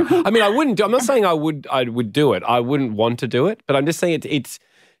 Okay, yeah. I mean, I wouldn't. I'm not saying I would do it. I wouldn't want to do it, but I'm just saying it's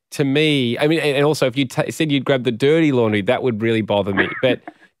to me. I mean, and also if you said you'd grab the dirty laundry, that would really bother me. But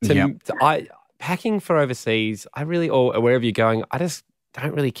packing for overseas, or wherever you're going, I just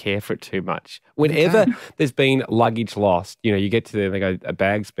don't really care for it too much. Whenever there's been luggage lost, you get to there and they go, a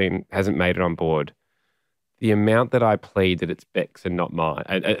bag's hasn't made it on board. the amount that I plead that it's Beck's and not mine,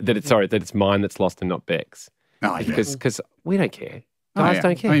 that it's mine that's lost and not Beck's. Oh, yeah. Because we don't care. Oh, Guys yeah.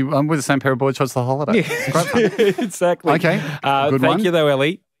 don't care. I mean, I'm with the same pair of board shorts the holiday. Yeah. Exactly. Okay. Good Thank one. you, though,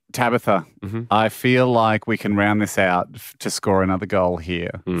 Ellie. Tabitha, I feel like we can round this out to score another goal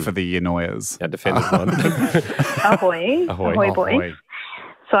here for the Annoyers. Yeah, defenders one. Ahoy. Ahoy. Ahoy, boys.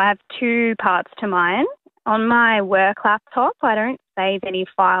 So I have two parts to mine. On my work laptop, I don't save any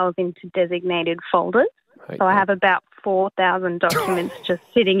files into designated folders. So I have about 4,000 documents just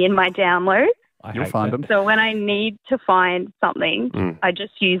sitting in my download. You'll find them. So when I need to find something, I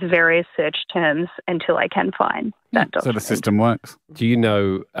just use various search terms until I can find that document. So the system works. Do you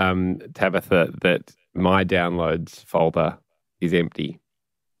know, Tabitha, that my downloads folder is empty?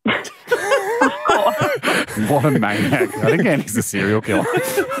 What a maniac. I think Andy's a serial killer.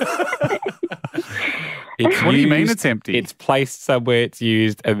 What do you mean it's empty? It's placed somewhere, it's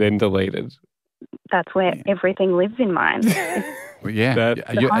used, and then deleted. That's where everything lives in mine. Well, yeah.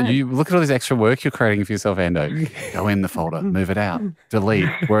 You look at all this extra work you're creating for yourself, Ando. Go in the folder, move it out, delete.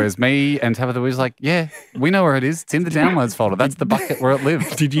 Whereas me and Tabitha was like, yeah, we know where it is. It's in the downloads folder. That's the bucket where it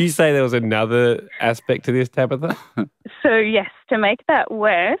lives. Did you say there was another aspect to this, Tabitha? So, yes, to make that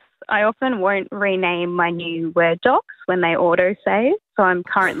worse, I often won't rename my new Word docs when they auto-save. So I'm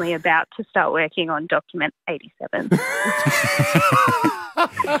currently about to start working on document 87.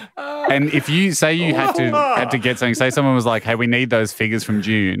 And if you say you had to get something, say someone was like, hey, we need those figures from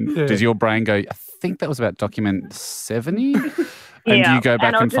June, does your brain go, I think that was about document 70? And do you go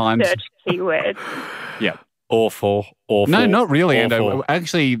back and find... search keywords. Yeah. Awful. No, not really, Awful. Ando.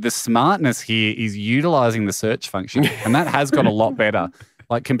 Actually, the smartness here is utilising the search function, and that has got a lot better.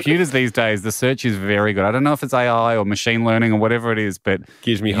 Like computers these days, the search is very good. I don't know if it's AI or machine learning or whatever it is, but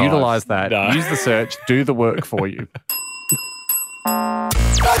gives me utilise hives. that. No. Use the search, do the work for you.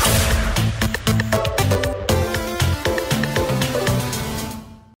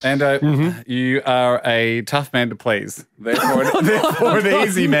 And you are a tough man to please. Therefore, an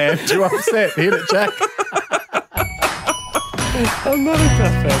easy man to upset. Hit it, Jack. I'm not a tough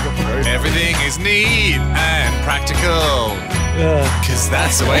man to please. Everything is neat and practical, because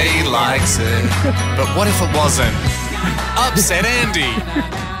that's the way he likes it. But what if it wasn't? Upset Andy.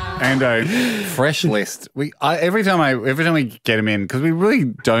 And fresh list. Every time we get him in, because we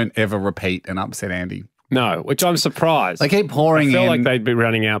really don't ever repeat an upset Andy. No, which I'm surprised. They keep pouring in. I feel like they'd be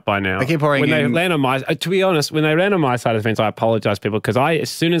running out by now. They keep pouring in. When they land on my, to be honest, when they land on my side of the fence, I apologise to people because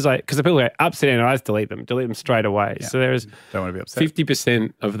because the people go upset Andy, I just delete them straight away. Yeah. So there's don't want to be upset.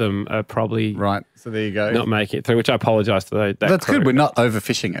 50% of them are probably right. So there you go. Not making it through, which I apologise to that. That's crew. good. We're not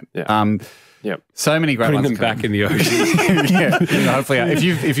overfishing it. Yeah. Yep. So many great Putting ones. them back in the ocean. Yeah. Hopefully,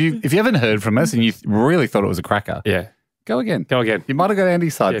 if you haven't heard from us and you really thought it was a cracker, go again. You might have got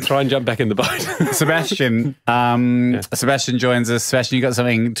Andy's side. Yeah, try and jump back in the boat. Sebastian. Sebastian joins us. Sebastian, you got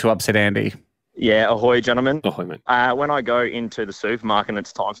something to upset Andy? Yeah, ahoy, gentlemen. Ahoy, mate. When I go into the supermarket and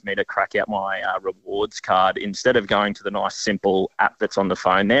it's time for me to crack out my rewards card, instead of going to the nice, simple app that's on the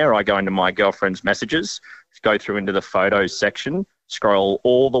phone there, I go into my girlfriend's messages, go through into the photos section, scroll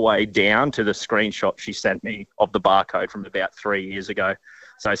all the way down to the screenshot she sent me of the barcode from about 3 years ago.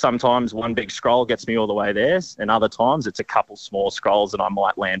 So sometimes one big scroll gets me all the way there, and other times it's a couple small scrolls and I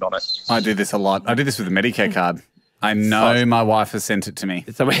might land on it. I do this a lot. I did this with the Medicare card. I know my wife has sent it to me.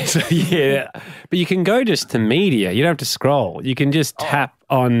 It's amazing. Yeah. But you can go just to media. You don't have to scroll. You can just tap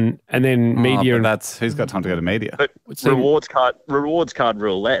on and then media. But that's who's got time to go to media? But rewards card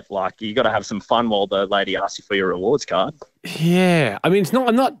roulette, like you got to have some fun while the lady asks you for your rewards card. Yeah. I mean, it's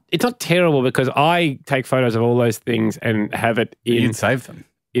not terrible because I take photos of all those things and have it in. You'd save them.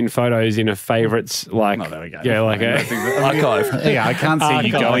 In photos, in a favourites, like there we go. Yeah, like a archive. Yeah, I can't see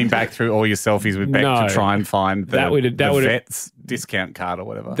you going back through all your selfies with Beck to try and find the vet's discount card or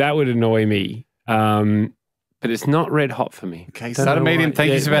whatever. That would annoy me, but it's not red hot for me. Okay, start a medium.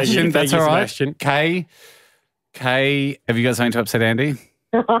 Thank you, Sebastian. That's all right. Sebastian. Kay, have you got something to upset Andy?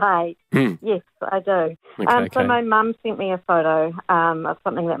 Hi. Yes, I do. So my mum sent me a photo of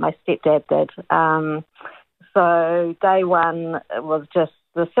something that my stepdad did. So day one was just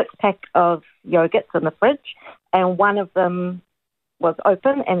the 6-pack of yogurts in the fridge, and one of them was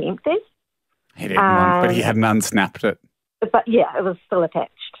open and empty. He'd eaten one, but he hadn't unsnapped it. But yeah, it was still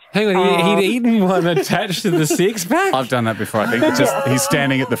attached. Hang on, he'd eaten one attached to the 6-pack? I've done that before, I think. It's just he's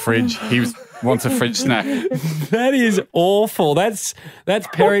standing at the fridge. He wants a fridge snack. That is awful. That's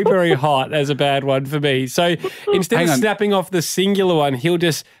very, very hot as a bad one for me. So instead of snapping off the singular one, he'll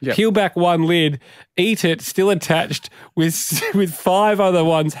just peel back one lid, eat it, still attached with 5 other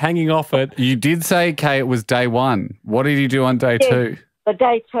ones hanging off it. You did say, Kay, it was day one. What did you do on day 2? The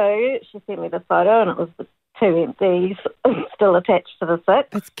day 2, she sent me the photo, and it was the two empties still attached to the six.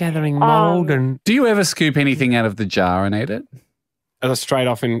 That's gathering mold. And do you ever scoop anything out of the jar and eat it? As a straight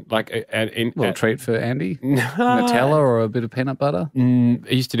off in like a little treat for Andy? No. Nutella or a bit of peanut butter? I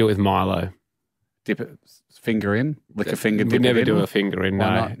used to do it with Milo. Dip it, finger in, lick a finger. We Dip never it in? do a finger in.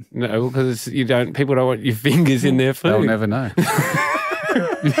 Why No, no, because people don't want your fingers in their food. They'll never know.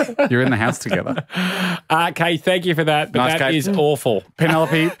 You're in the house together. Okay, thank you for that. But Nice, that Kate. is awful.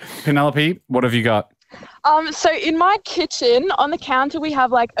 Penelope, what have you got? So in my kitchen, on the counter, we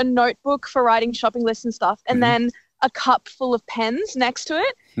have like a notebook for writing shopping lists and stuff, and then a cup full of pens next to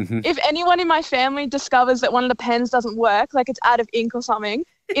it. If anyone in my family discovers that one of the pens doesn't work, like it's out of ink or something,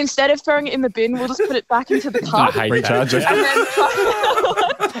 instead of throwing it in the bin, we'll just put it back into the cup. Recharge it. And then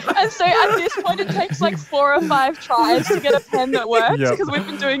and so at this point, it takes like 4 or 5 tries to get a pen that works Yep. because we've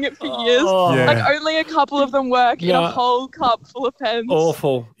been doing it for years. Yeah. Like only a couple of them work in Yeah. a whole cup full of pens.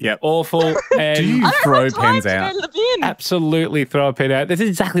 Awful. Yep. Awful. And Do you throw pens out? Go to the bin. Absolutely throw a pen out. This is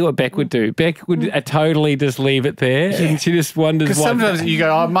exactly what Beck would do. Beck would totally just leave it there and she just wonders Because why. sometimes you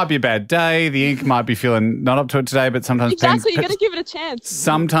go, oh, it might be a bad day. The ink might be feeling not up to it today, but sometimes Exactly, you pens. got to give it a chance.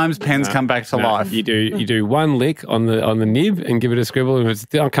 Sometimes pens come back to life. You do one lick on the nib and give it a scribble, and if it's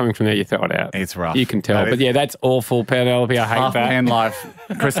still coming from there, you throw it out. It's rough. You can tell. That is- But yeah, that's awful, Penelope. I hate Tough that. pen life.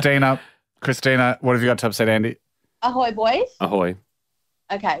 Christina, what have you got to upset Andy? Ahoy, boys. Ahoy.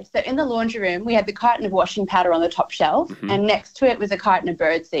 Okay, so in the laundry room, we had the carton of washing powder on the top shelf, and next to it was a carton of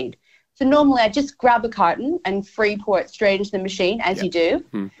birdseed. So normally I just grab a carton and free pour it straight into the machine, as you do.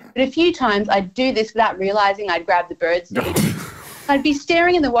 But a few times I'd do this without realising I'd grab the birdseed. I'd be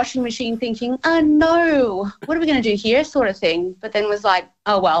staring in the washing machine thinking, oh no, what are we going to do here, sort of thing. But then was like,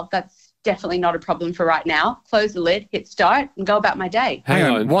 oh well, that's definitely not a problem for right now. Close the lid, hit start, and go about my day. Hang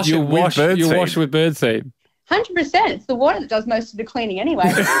on. wash you it with wash birdseed. You wash with birdseed. 100%. It's the water that does most of the cleaning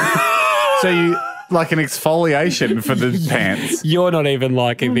anyway. So you like an exfoliation for the pants. You're not even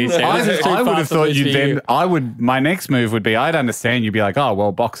liking this. I would have thought you'd then. My next move would be. I'd understand you'd be like, oh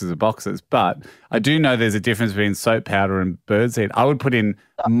well, boxes are boxes, but I do know there's a difference between soap powder and birdseed. I would put in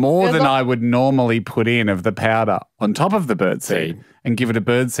more than I would normally put in of the powder on top of the birdseed and give it a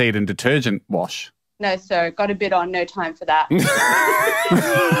birdseed and detergent wash. No, sir. Got a bit on. No time for that.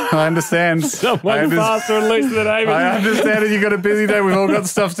 I understand. Someone faster and loose than Amy. I understand it. You've got a busy day. We've all got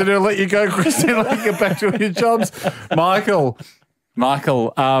stuff to do. I'll let you go, Christine. Let you get back to your jobs. Michael,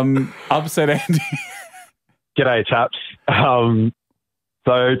 upset Andy. G'day, chaps.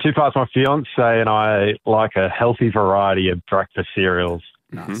 So two parts, my fiance and I like a healthy variety of breakfast cereals.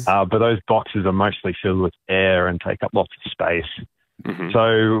 Nice. But those boxes are mostly filled with air and take up lots of space.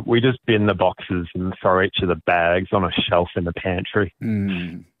 So we just bin the boxes and throw each of the bags on a shelf in the pantry.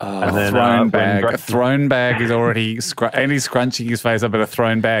 And And then, a thrown bag is already Andy's scrunching his face up at a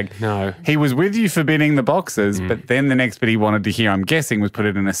thrown bag. No. He was with you for binning the boxes, but then the next bit he wanted to hear, I'm guessing, was put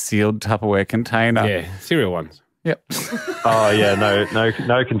it in a sealed Tupperware container. Yeah, cereal ones. Yep. Oh yeah,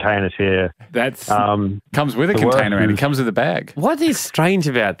 no containers here. That's comes with a the container worst and it is- comes with a bag. What is strange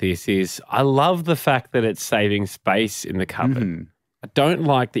about this is I love the fact that it's saving space in the cupboard. I don't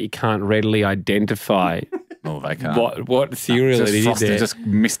like that you can't readily identify they can't. what cereal Just it is. frosted, There. just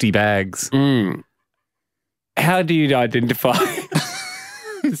misty bags. How do you identify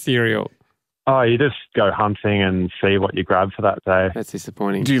cereal? Oh, you just go hunting and see what you grab for that day. That's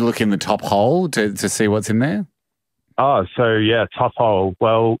disappointing. Do you look in the top hole to see what's in there? Oh, so yeah, top hole.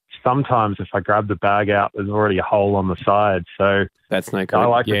 Well, sometimes if I grab the bag out, there's already a hole on the side. So that's no good. I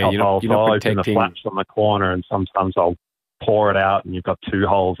like the top hole. you're So not I'll open the protecting. flaps on the corner and sometimes I'll pour it out and you've got 2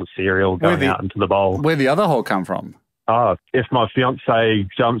 holes of cereal going out into the bowl. Where'd the other hole come from? Oh, if my fiance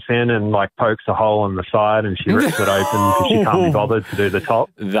jumps in and like pokes a hole in the side and she rips it open because she can't be bothered to do the top.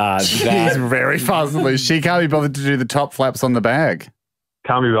 She's very fuzzly. She can't be bothered to do the top flaps on the bag.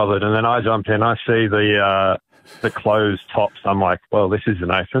 Can't be bothered. And then I jump in, I see the closed tops. I'm like, well, this isn't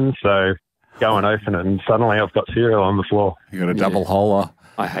open. So go and open it. And suddenly I've got cereal on the floor. You got a double holer.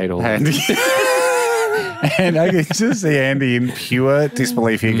 I hate all Andy. And I can just see Andy in pure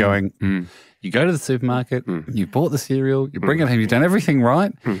disbelief here going, you go to the supermarket, you bought the cereal, you bring it home, you've done everything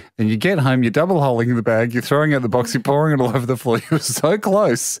right, then you get home, you're double holing the bag, you're throwing out the box, you're pouring it all over the floor. You were so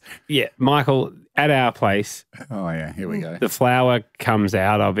close. Yeah, Michael, at our place. Oh, yeah, here we go. The flour comes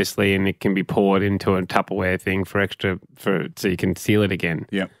out, obviously, and it can be poured into a Tupperware thing so you can seal it again.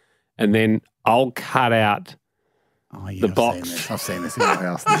 Yep. And then I'll cut out Oh, yeah, the box. I've seen this in my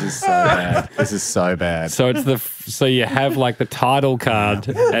house. This is so bad. This is so bad. So so you have like the title card,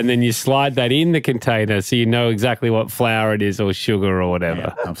 and then you slide that in the container, so you know exactly what flour it is or sugar or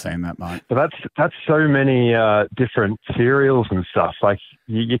whatever. Yeah, I've seen that, mate. But that's so many different cereals and stuff. Like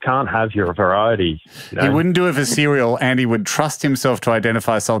you can't have your variety. You know? He wouldn't do it for cereal, and he would trust himself to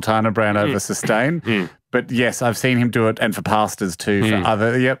identify Sultana brand over Sustain. But yes, I've seen him do it, and for pastas too.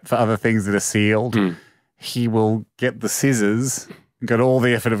 For other things that are sealed. He will get the scissors and go to all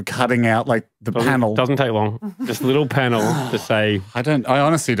the effort of cutting out like the panel. Doesn't take long. Just a little panel to say. I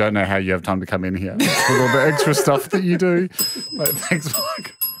honestly don't know how you have time to come in here with all the extra stuff that you do. But thanks,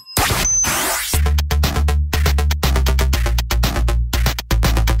 Mike.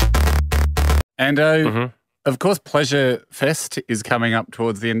 And of course, Pleasure Fest is coming up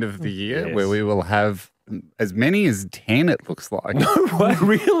towards the end of the year, where we will have as many as 10, it looks like. No way,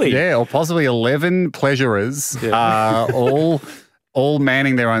 really? Yeah, or possibly 11 pleasurers, all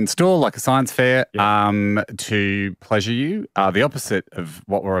manning their own stall like a science fair to pleasure you. The opposite of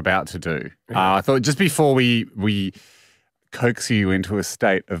what we're about to do. I thought just before we coax you into a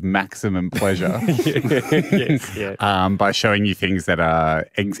state of maximum pleasure by showing you things that are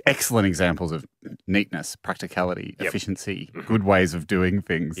excellent examples of neatness, practicality, efficiency, good ways of doing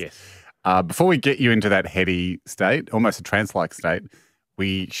things. Before we get you into that heady state, almost a trance-like state,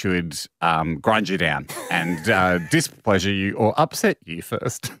 we should grind you down and displeasure you or upset you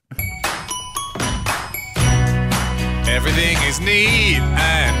first. Everything is neat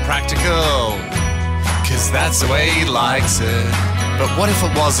and practical, 'cause that's the way he likes it. But what if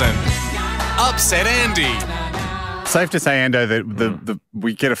it wasn't? Upset Andy. Safe to say, Ando, that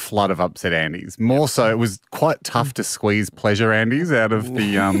we get a flood of upset Andys. More so, it was quite tough to squeeze pleasure Andys out of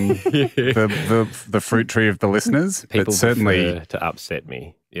the fruit tree of the listeners. People but certainly prefer to upset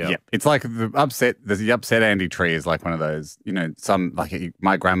me. Yeah, it's like the upset Andy tree is like one of those,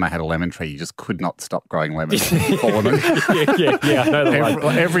 my grandma had a lemon tree. You just could not stop growing lemons. I know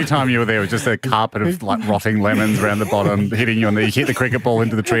every time you were there, it was just a carpet of like rotting lemons around the bottom, hitting you on the, you hit the cricket ball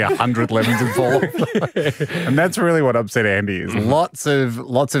into the tree, 100 lemons would fall off. And that's really what upset Andy is. Lots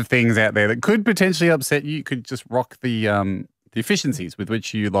of things out there that could potentially upset you. You could just rock the efficiencies with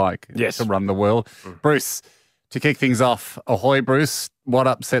which you like to run the world. Bruce, to kick things off, ahoy, Bruce. What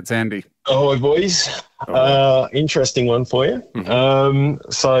upsets Andy? Ahoy, boys. Interesting one for you.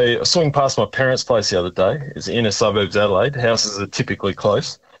 So I swing past my parents' place the other day. It's inner suburbs Adelaide. Houses are typically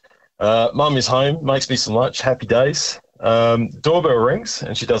close. Mum is home, makes me some lunch, happy days. Doorbell rings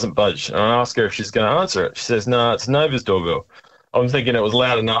and she doesn't budge. And I ask her if she's going to answer it. She says, no, it's a neighbour's doorbell. I'm thinking it was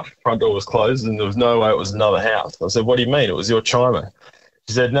loud enough, front door was closed, and there was no way it was another house. I said, what do you mean? It was your chimer.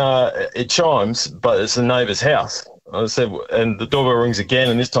 She said, no, it chimes, but it's the neighbour's house. I said, and the doorbell rings again,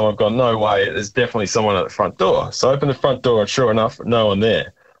 and this time I've gone, no way, there's definitely someone at the front door. So I open the front door, and sure enough, no one there.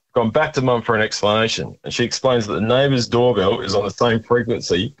 I've gone back to Mum for an explanation, and she explains that the neighbour's doorbell is on the same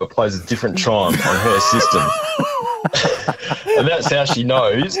frequency, but plays a different chime on her system. And that's how she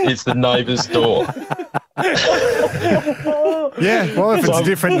knows it's the neighbour's door. Yeah, well, if it's a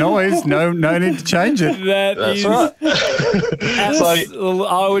different noise, no need to change it. That's right.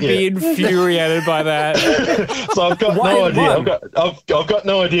 I would be infuriated by that. So I've got no idea. I've got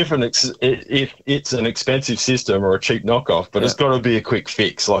no idea if it's an expensive system or a cheap knockoff, but it's got to be a quick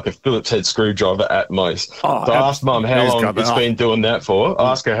fix, like a Phillips head screwdriver at most. So I asked Mum how long it's been doing that for.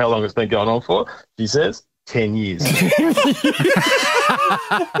 I asked her how long it's been going on for. She says 10 years.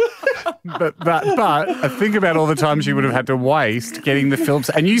 But I think about all the times you would have had to waste getting the Phillips.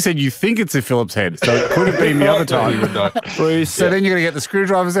 And you said you think it's a Phillips head, so it could have been the other time. So then you're going to get the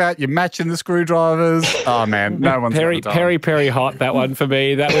screwdrivers out. You're matching the screwdrivers. Oh man, no one's got the time. Perry hot, that one for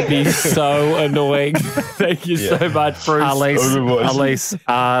me. That would be so annoying. Thank you so much, Bruce. Elise,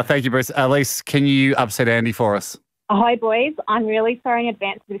 thank you, Bruce. Elise, can you upset Andy for us? Hi, boys. I'm really sorry in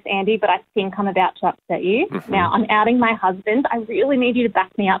advance for this, Andy, but I think I'm about to upset you. Now, I'm outing my husband. I really need you to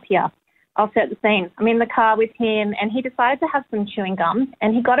back me up here. I'll set the scene. I'm in the car with him, and he decided to have some chewing gum,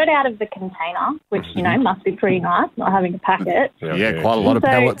 and he got it out of the container, which, must be pretty nice, not having to pack it. Yeah, quite a lot of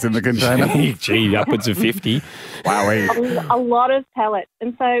pellets in the container. Gee, upwards of 50. Wowee. A lot of pellets.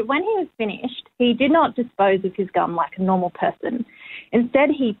 And so when he was finished, he did not dispose of his gum like a normal person. Instead,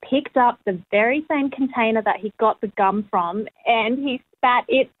 he picked up the very same container that he got the gum from, and he spat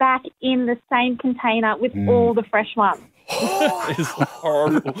it back in the same container with all the fresh ones. It's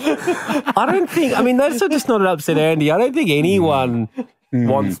horrible. That's just not an upset Andy. I don't think anyone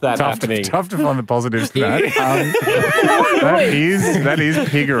wants that happening. Tough to find the positives to that. That is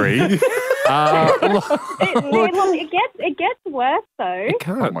piggery. It gets worse though. It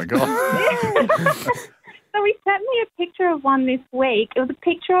can't. Oh my God. So So he sent me a picture of one this week. It was a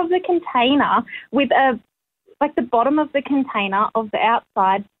picture of the container with the bottom of the container of the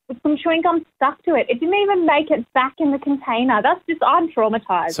outside with some chewing gum stuck to it. It didn't even make it back in the container. I'm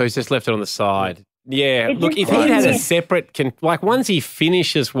traumatized. So he's just left it on the side. Yeah, It look, just if he had a seems- separate, once he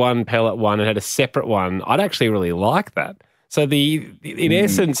finishes one pellet one and had a separate one, I'd actually really like that. So in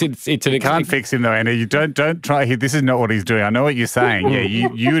essence, it's an. You can't fix him though, Andy. You don't try. This is not what he's doing. I know what you're saying. Yeah,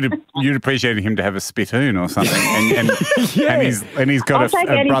 you'd appreciate him to have a spittoon or something, and he's got I'll take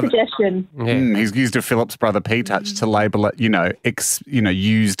a any brother. suggestion. He's used a Phillips Brother P-Touch to label it,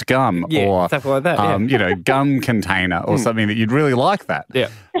 used gum or stuff like that. gum container or something that you'd really like that. Yeah,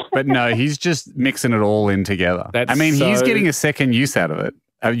 but no, he's just mixing it all in together. That's he's so- getting a second use out of it.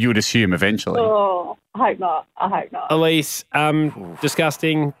 You would assume eventually. Oh, I hope not. Elise,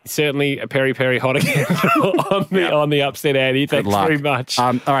 disgusting. Certainly a peri hot again on the Upset Andy. Good Thanks luck. very much.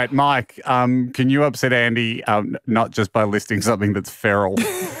 All right, Mike, can you upset Andy not just by listing something that's feral?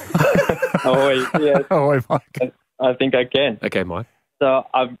 Yes. Oh, Mike. I think I can. Okay, Mike. So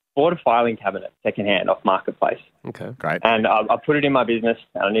I've bought a filing cabinet secondhand off Marketplace. Okay. Great. And I put it in my business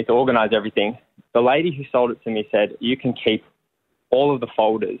and I need to organise everything. The lady who sold it to me said, you can keep all of the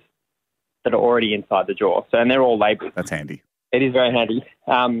folders that are already inside the drawer. And they're all labelled. That's handy. It is very handy.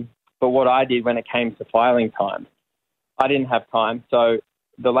 But what I did when it came to filing time, I didn't have time. So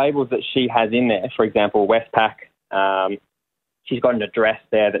the labels that she has in there, for example, Westpac, she's got an address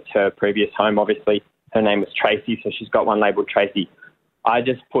there that's her previous home, obviously. Her name was Tracy, so she's got one labelled Tracy. I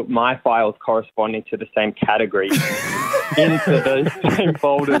just put my files corresponding to the same category into those same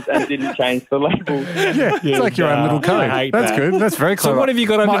folders and didn't change the labels. Yeah, it's like your own little code. I hate That's that. good. That's very clever. So what have you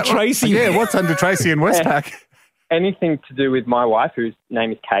got under Tracy? Yeah, what's under Tracy and Westpac? Anything to do with my wife, whose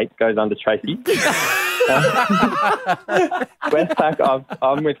name is Kate, goes under Tracy. Westpac,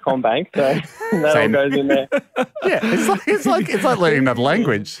 I'm with Combank, so that all goes in there. Yeah, it's like learning another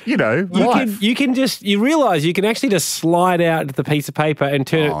language. You You realise you can actually just slide out the piece of paper and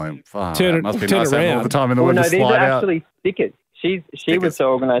turn it must be turn nice it having around all the time in the Well, world no, to these are slide out. actually stickers. She was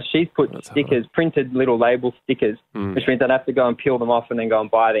so organised. She's put stickers, printed little label stickers, which means I'd have to go and peel them off and then go and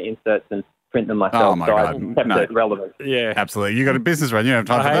buy the inserts and print them myself. Oh, my so God. I kept No. it relevant. Yeah, absolutely. You got a business run. You don't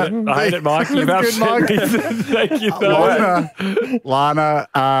have time for that. I hate it, Mike. You've That's upset good, me. Thank you, though. Lana,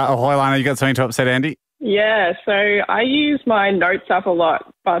 ahoy, Lana. You got something to upset Andy? Yeah, so I use my notes app a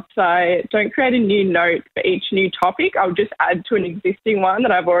lot, but I don't create a new note for each new topic. I'll just add to an existing one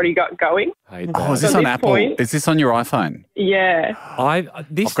that I've already got going. Oh, is this on Apple? Is this on your iPhone? Yeah. I've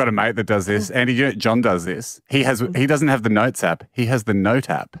got a mate that does this. Andy, John does this. He doesn't have the Notes app. He has the Note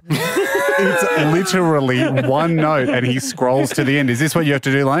app. It's literally one note and he scrolls to the end. Is this what you have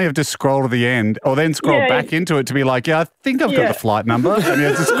to do, Lana? You have to scroll to the end or then scroll back into it to be like, I think I've got the flight number. And you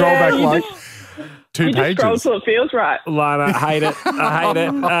have to scroll back like 2 you pages. just scroll till it feels right. Lana, I hate it.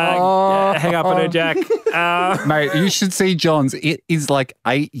 Hang up on her, Jack. Mate, you should see John's. It is like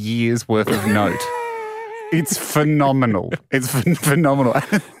 8 years worth of note. It's phenomenal. It's phenomenal.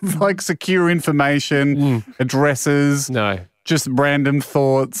 It's like secure information, addresses. No. Just random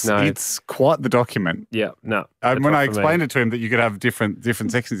thoughts. No. It's quite the document. Yeah, no. When I explained it to him that you could have different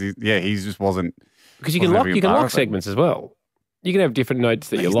sections, he just wasn't. Because you can lock segments as well. You can have different notes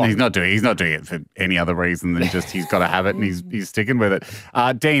that you lock. He's not doing it for any other reason than just he's got to have it and he's sticking with it.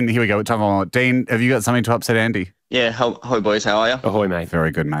 Dean, here we go. Time on. Dean, have you got something to upset Andy? Yeah, ahoy boys, how are you? Ahoy, mate.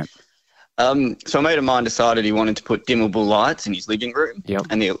 Very good, mate. So a mate of mine decided he wanted to put dimmable lights in his living room. Yep.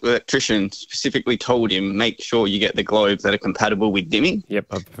 And the electrician specifically told him, make sure you get the globes that are compatible with dimming. Yep,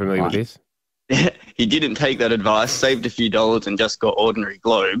 I'm familiar with this. He didn't take that advice, saved a few dollars and just got ordinary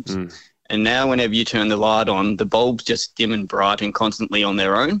globes. And now whenever you turn the light on, the bulbs just dim and brighten constantly on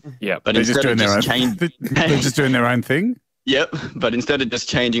their own. Yeah, But they're just instead doing of their own. They're just doing their own thing. Yep, but instead of just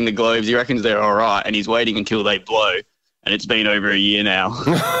changing the globes, he reckons they're all right, and he's waiting until they blow, and it's been over a year now.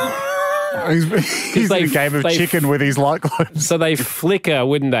 He's in a game of chicken with his light globes. So they flicker,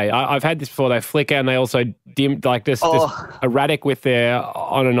 wouldn't they? I've had this before. They flicker and they also dim, like just erratic with their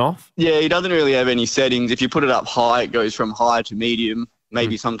on and off. Yeah, he doesn't really have any settings. If you put it up high, it goes from high to medium,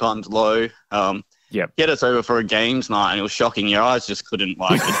 maybe sometimes low. Get us over for a games night, and it was shocking. Your eyes just couldn't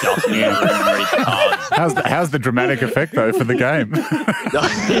adjust and read the cards. How's the dramatic effect though for the game?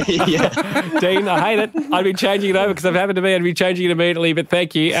 Dean, I hate it. I'd be changing it over because if it happened to me, I'd be changing it immediately. But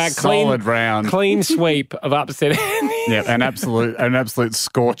thank you. Solid round. Clean sweep of upset. Yeah, an absolute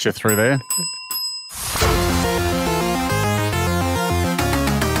scorcher through there.